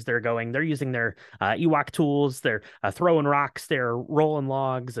there as they're going. They're using their Ewok tools. They're throwing rocks. They're rolling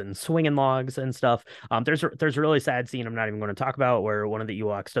logs and swinging logs and stuff. There's a really sad scene I'm not even going to talk about where one of the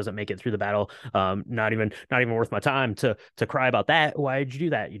Ewoks doesn't make it through the battle. Not even worth my time to cry about that. Why did you do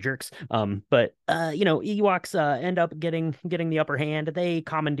that, you jerks? But Ewoks end up getting the upper hand. They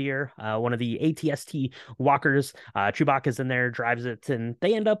commandeer one of the ATST walkers. Chewbacca's in there, drives it, and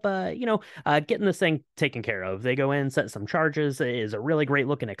they end up getting this thing taken care of. They go in, set some charges. It is a really great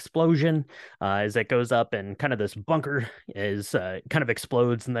looking explosion as it goes up, and kind of this bunker is kind of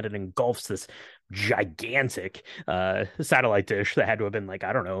explodes, and then it engulfs this gigantic satellite dish that had to have been like,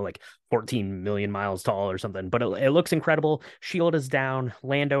 I don't know, like 14 million miles tall or something, but it looks incredible. Shield is down.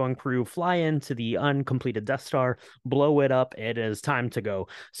 Lando and crew fly into the uncompleted Death Star, blow it up. It is time to go.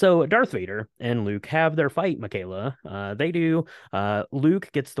 So Darth Vader and Luke have their fight, Michaela. They do. Luke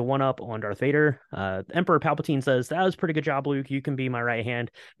gets the one up on Darth Vader. Emperor Palpatine says, "That was a pretty good job, Luke. You can be my right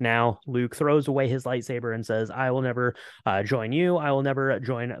hand." Now Luke throws away his lightsaber and says, "I will never join you. I will never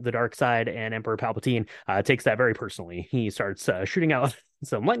join the dark side." And Emperor Palpatine takes that very personally. He starts shooting out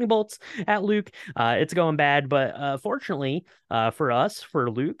some lightning bolts at Luke. It's going bad, but fortunately for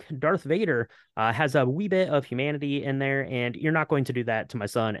Luke, Darth Vader has a wee bit of humanity in there, and you're not going to do that to my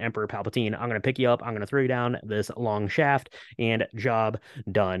son, Emperor Palpatine. I'm going to pick you up. I'm going to throw you down this long shaft, and job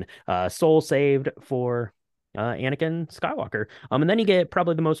done. Soul saved for Anakin Skywalker. And then you get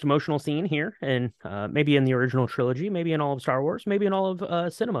probably the most emotional scene here, and maybe in the original trilogy, maybe in all of Star Wars, maybe in all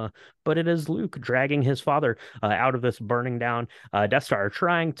of cinema, but it is Luke dragging his father out of this burning down Death Star,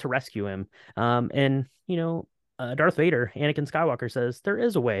 trying to rescue him. Darth Vader, Anakin Skywalker says, "There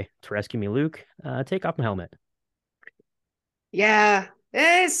is a way to rescue me, Luke. Take off my helmet." Yeah,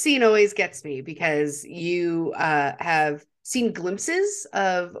 this scene always gets me because you have seen glimpses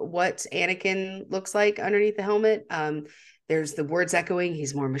of what Anakin looks like underneath the helmet. There's the words echoing,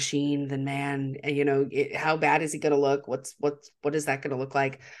 he's more machine than man. And, how bad is he going to look? What is that going to look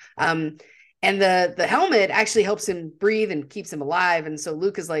like? And the helmet actually helps him breathe and keeps him alive. And so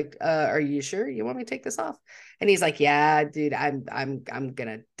Luke is like, "Are you sure you want me to take this off?" And he's like, "Yeah, dude, I'm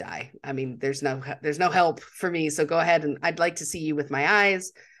gonna die. I mean, there's no help for me. So go ahead, and I'd like to see you with my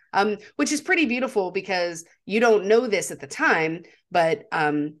eyes." Which is pretty beautiful because you don't know this at the time, but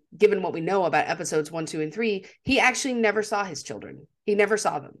given what we know about episodes 1, 2, and 3, he actually never saw his children. He never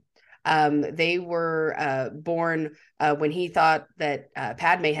saw them. They were born when he thought that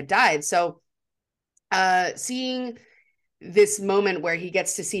Padme had died. So seeing this moment where he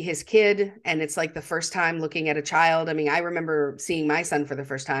gets to see his kid, and it's like the first time looking at a child. I mean, I remember seeing my son for the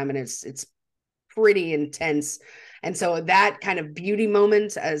first time, and it's pretty intense. And so that kind of beauty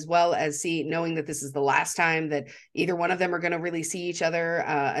moment, as well as knowing that this is the last time that either one of them are going to really see each other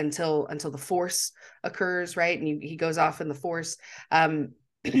until the Force occurs, right? And he goes off in the Force.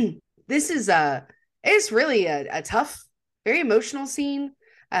 This is it's really a tough, very emotional scene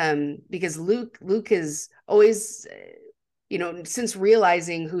because Luke is always, since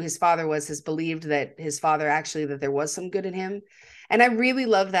realizing who his father was, has believed that his father that there was some good in him. And I really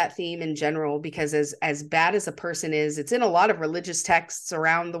love that theme in general, because as bad as a person is, it's in a lot of religious texts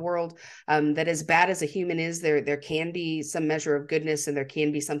around the world, that as bad as a human is, there can be some measure of goodness, and there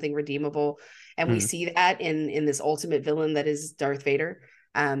can be something redeemable. And we see that in this ultimate villain that is Darth Vader.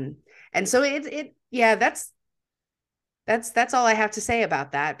 And so that's all I have to say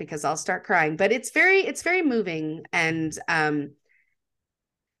about that, because I'll start crying, but it's very moving. And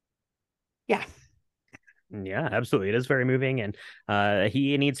yeah. Yeah, absolutely. It is very moving, and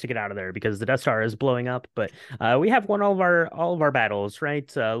he needs to get out of there because the Death Star is blowing up. But we have won all of our battles,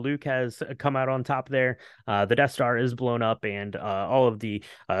 right? Luke has come out on top there. The Death Star is blown up, and all of the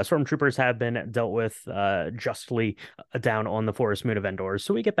stormtroopers have been dealt with justly down on the forest moon of Endor.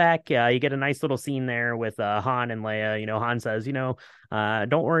 So we get back. You get a nice little scene there with Han and Leia. Han says,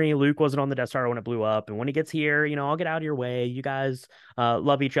 "Don't worry, Luke wasn't on the Death Star when it blew up, and when he gets here, I'll get out of your way. You guys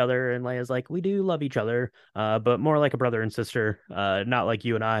love each other." And Leia's like, "We do love each other, but more like a brother and sister, not like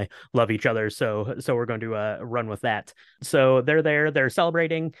you and I love each other. So we're going to run with that." So they're there, they're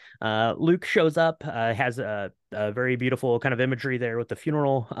celebrating. Luke shows up, has a very beautiful kind of imagery there with the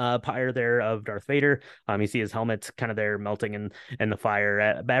funeral pyre there of Darth Vader. You see his helmet kind of there melting in the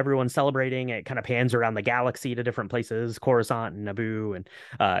fire. But everyone's celebrating. It kind of pans around the galaxy to different places, Coruscant and Naboo, and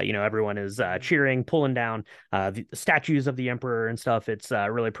everyone is cheering, pulling down the statues of the Emperor and stuff. It's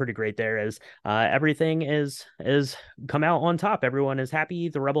really pretty great there, as everything is come out on top. Everyone is happy.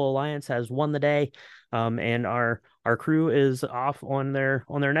 The Rebel Alliance has won the day. And our crew is off on their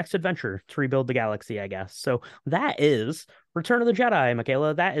next adventure to rebuild the galaxy, I guess. So that is Return of the Jedi,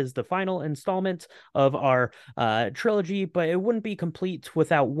 Michaela. That is the final installment of our trilogy, but it wouldn't be complete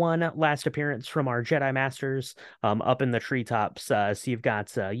without one last appearance from our Jedi Masters up in the treetops. So you've got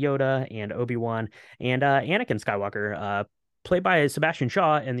Yoda and Obi-Wan and Anakin Skywalker, played by Sebastian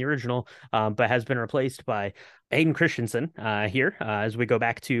Shaw in the original, but has been replaced by Hayden Christensen here as we go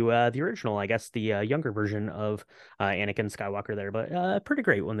back to the original, I guess the younger version of Anakin Skywalker there. But pretty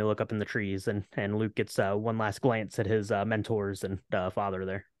great when they look up in the trees and Luke gets one last glance at his mentors and father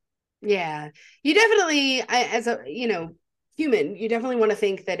there. Yeah, you definitely, as a human, you definitely want to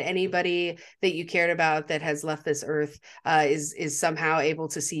think that anybody that you cared about that has left this earth is somehow able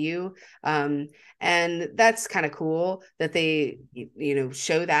to see you, and that's kind of cool that they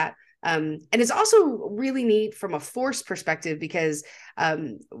show that. And it's also really neat from a Force perspective because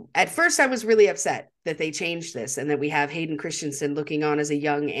at first I was really upset that they changed this and that we have Hayden Christensen looking on as a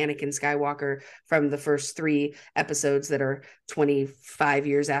young Anakin Skywalker from the first 3 episodes that are 25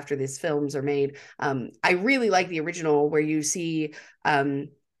 years after these films are made. I really like the original where you see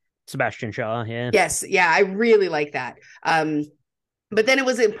Sebastian Shaw, yeah. Yes, yeah, I really like that. But then it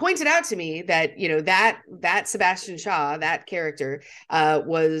was pointed out to me that that Sebastian Shaw, that character,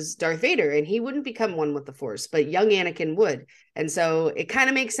 was Darth Vader, and he wouldn't become one with the Force, but young Anakin would, and so it kind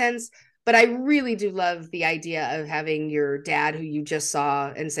of makes sense. But I really do love the idea of having your dad, who you just saw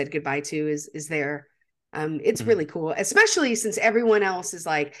and said goodbye to, is there. It's really cool, especially since everyone else is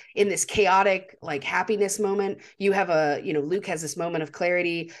like in this chaotic, like happiness moment. You have Luke has this moment of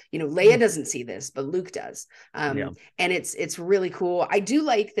clarity. Leia doesn't see this, but Luke does. And it's really cool. I do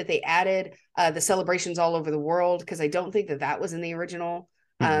like that they added the celebrations all over the world because I don't think that was in the original.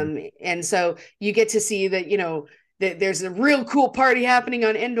 And so you get to see that, that there's a real cool party happening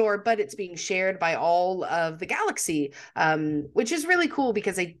on Endor, but it's being shared by all of the galaxy, which is really cool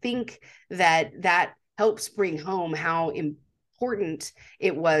because I think that helps bring home how important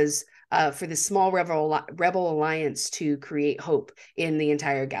it was for the small rebel alliance to create hope in the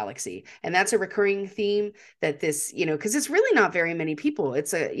entire galaxy. And that's a recurring theme that this, because it's really not very many people.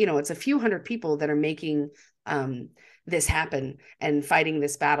 It's a few hundred people that are making this happen and fighting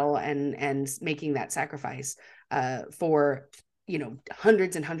this battle and making that sacrifice for,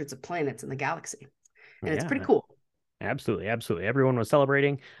 hundreds and hundreds of planets in the galaxy. And it's pretty cool. Absolutely. Everyone was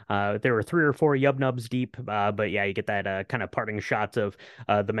celebrating. There were 3 or 4 Yub Nubs deep, but yeah, you get that kind of parting shots of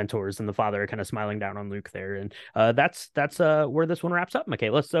the mentors and the father kind of smiling down on Luke there, and that's where this one wraps up,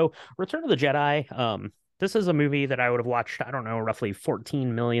 Michaela. So, Return of the Jedi. This is a movie that I would have watched, I don't know, roughly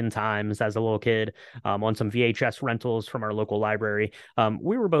 14 million times as a little kid, on some VHS rentals from our local library.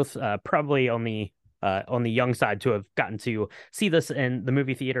 We were both probably on the young side to have gotten to see this in the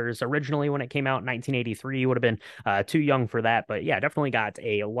movie theaters originally when it came out in 1983. Would have been too young for that, but yeah, definitely got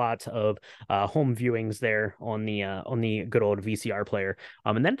a lot of home viewings there on the good old VCR player.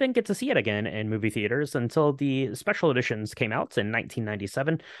 And then didn't get to see it again in movie theaters until the special editions came out in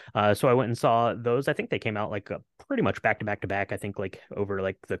 1997. So I went and saw those. I think they came out like pretty much back to back to back. I think like over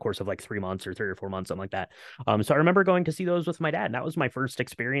like the course of like 3 months or 3 or 4 months, something like that. So I remember going to see those with my dad. And that was my first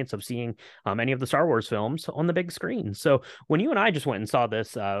experience of seeing any of the Star Wars films on the big screen. So when you and I just went and saw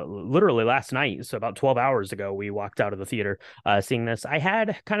this literally last night, so about 12 hours ago, we walked out of the theater seeing this. I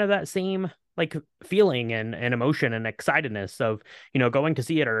had kind of that same like feeling and emotion and excitedness of going to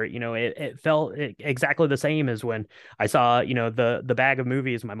see it, or it felt exactly the same as when I saw the bag of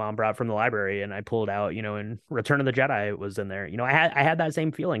movies my mom brought from the library and I pulled out, and Return of the Jedi was in there. I had that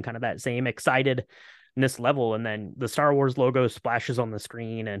same feeling, kind of that same excited this level, and then the Star Wars logo splashes on the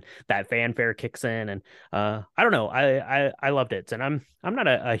screen and that fanfare kicks in, and I don't know, I loved it. And I'm not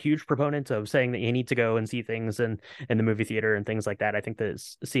a huge proponent of saying that you need to go and see things in the movie theater and things like that. I think that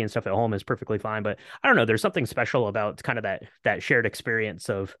seeing stuff at home is perfectly fine, but I don't know, there's something special about kind of that shared experience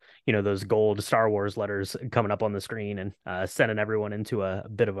of those gold Star Wars letters coming up on the screen and sending everyone into a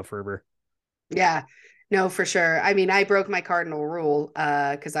bit of a fervor. Yeah. No, for sure. I mean, I broke my cardinal rule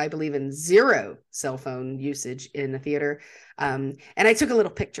because I believe in 0 cell phone usage in the theater. And I took a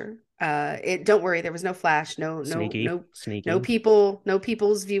little picture. Don't worry, there was no flash, Sneaky. no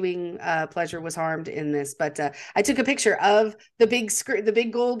people's viewing pleasure was harmed in this. But I took a picture of the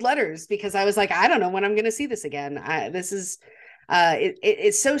big gold letters because I was like, I don't know when I'm going to see this again. This is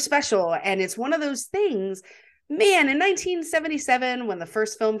it's so special, and it's one of those things. Man, in 1977, when the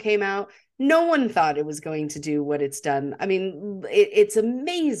first film came out, no one thought it was going to do what it's done. I mean, it's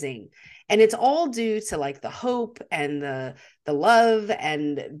amazing. And it's all due to like the hope and the love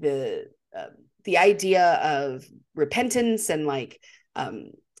and the idea of repentance and like,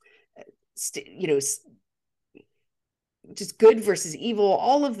 just good versus evil,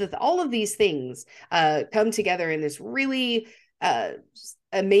 all of these things come together in this really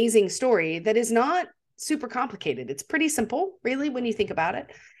amazing story that is not super complicated. It's pretty simple, really, when you think about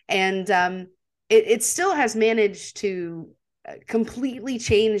it. And it still has managed to completely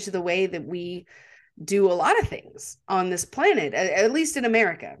change the way that we do a lot of things on this planet, at least in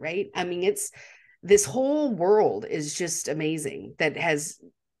America, right? I mean, this whole world is just amazing that has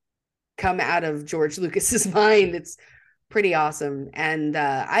come out of George Lucas's mind. It's pretty awesome. And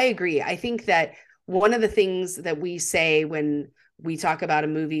I agree. I think that one of the things that we say when we talk about a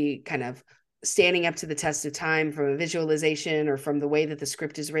movie kind of standing up to the test of time from a visualization or from the way that the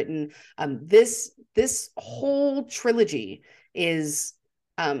script is written, this whole trilogy is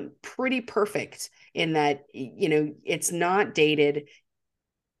pretty perfect in that, you know, it's not dated.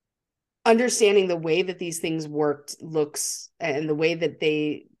 Understanding the way that these things looks, and the way that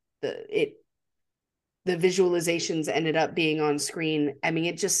the visualizations ended up being on screen. I mean,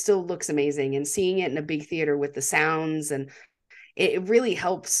 it just still looks amazing, and seeing it in a big theater with the sounds, and it really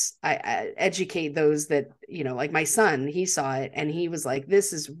helps educate those that, you know, like my son, he saw it and he was like,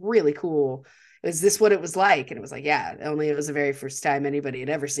 this is really cool. Is this what it was like? And it was like, yeah, only it was the very first time anybody had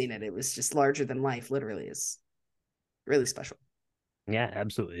ever seen it. It was just larger than life, literally. Is really special. Yeah,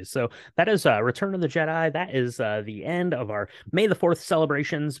 absolutely. So that is Return of the Jedi. That is the end of our May the 4th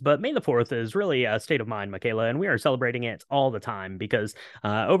celebrations. But May the 4th is really a state of mind, Michaela, and we are celebrating it all the time because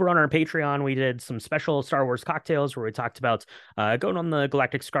over on our Patreon, we did some special Star Wars cocktails where we talked about going on the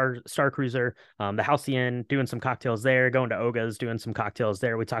Galactic Star Cruiser, the Halcyon, doing some cocktails there, going to Oga's, doing some cocktails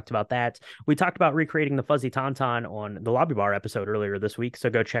there. We talked about that. We talked about recreating the Fuzzy Tauntaun on the Lobby Bar episode earlier this week.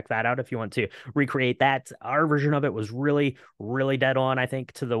 So go check that out if you want to recreate that. Our version of it was really, really dead on, I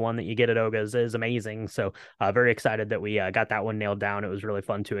think, to the one that you get at Oga's is amazing. So very excited that we got that one nailed down. It was really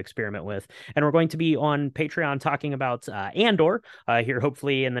fun to experiment with. And we're going to be on Patreon talking about Andor here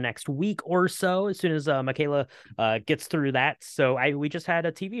hopefully in the next week or so, as soon as Michaela gets through that. So we just had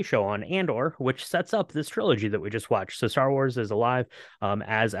a TV show on Andor, which sets up this trilogy that we just watched. So Star Wars is alive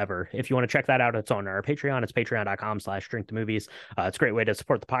as ever. If you want to check that out, it's on our Patreon. It's patreon.com/drinkthemovies. It's a great way to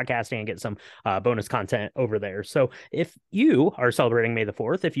support the podcast and get some bonus content over there. So if you are celebrating May the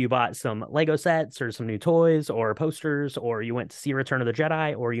 4th, if you bought some Lego sets or some new toys or posters, or you went to see Return of the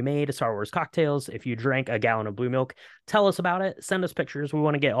Jedi, or you made Star Wars cocktails, if you drank a gallon of blue milk, tell us about it. Send us pictures. We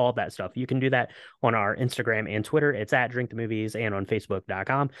want to get all of that stuff. You can do that on our Instagram and Twitter. It's at Drink the Movies, and on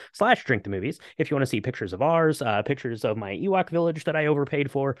Facebook.com/Drink the Movies. If you want to see pictures of ours, pictures of my Ewok village that I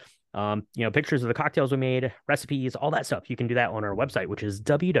overpaid for, pictures of the cocktails we made, recipes, all that stuff, you can do that on our website, which is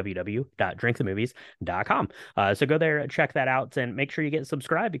www.drinkthemovies.com. So go there, check that out, and make sure you get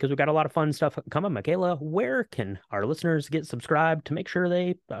subscribed because we've got a lot of fun stuff coming. Michaela, where can our listeners get subscribed to make sure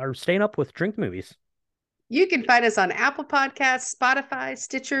they are staying up with Drink the Movies? You can find us on Apple Podcasts, Spotify,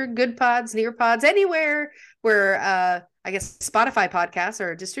 Stitcher, Good Pods, Nearpods, anywhere where I guess Spotify podcasts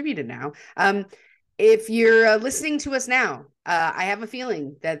are distributed now. If you're listening to us now, I have a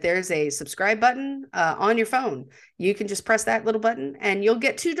feeling that there's a subscribe button on your phone. You can just press that little button and you'll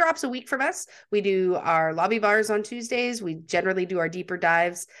get 2 drops a week from us. We do our lobby bars on Tuesdays. We generally do our deeper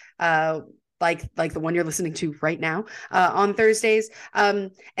dives like the one you're listening to right now on Thursdays.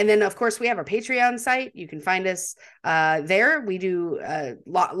 And then, of course, we have our Patreon site. You can find us there. We do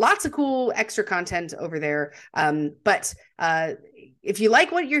lots of cool extra content over there. But if you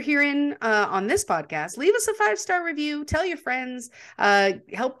like what you're hearing on this podcast, leave us a 5-star review. Tell your friends.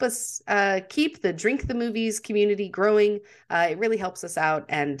 Help us keep the Drink the Movies community growing. It really helps us out,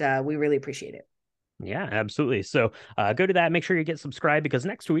 and we really appreciate it. Yeah, absolutely. So go to that. Make sure you get subscribed because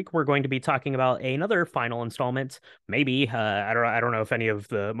next week we're going to be talking about another final installment. Maybe I don't know if any of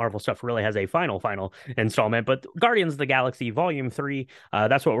the Marvel stuff really has a final installment, but Guardians of the Galaxy Volume 3.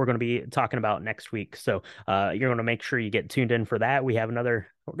 That's what we're going to be talking about next week. So you're going to make sure you get tuned in for that. We're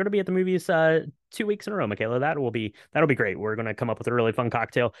going to be at the movies 2 weeks in a row, Michaela. That'll be great. We're going to come up with a really fun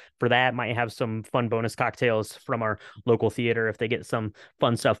cocktail for that. Might have some fun bonus cocktails from our local theater if they get some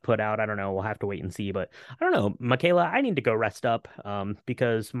fun stuff put out. I don't know. We'll have to wait and see. But I don't know, Michaela, I need to go rest up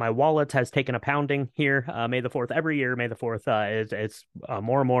because my wallet has taken a pounding here. May the 4th. Every year, May the 4th it's a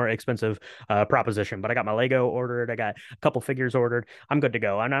more and more expensive proposition. But I got my Lego ordered. I got a couple figures ordered. I'm good to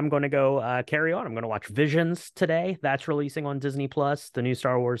go. And I'm going to go carry on. I'm going to watch Visions today. That's releasing on Disney Plus, the new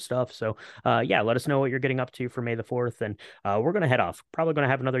Star Wars stuff. So yeah, let us know what you're getting up to for May the 4th. And we're going to head off. Probably going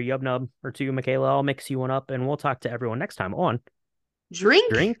to have another Yub Nub or two, Michaela. I'll mix you one up and we'll talk to everyone next time on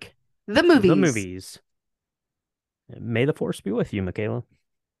Drink the Movies. May the Force be with you, Michaela.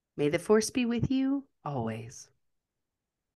 May the Force be with you always.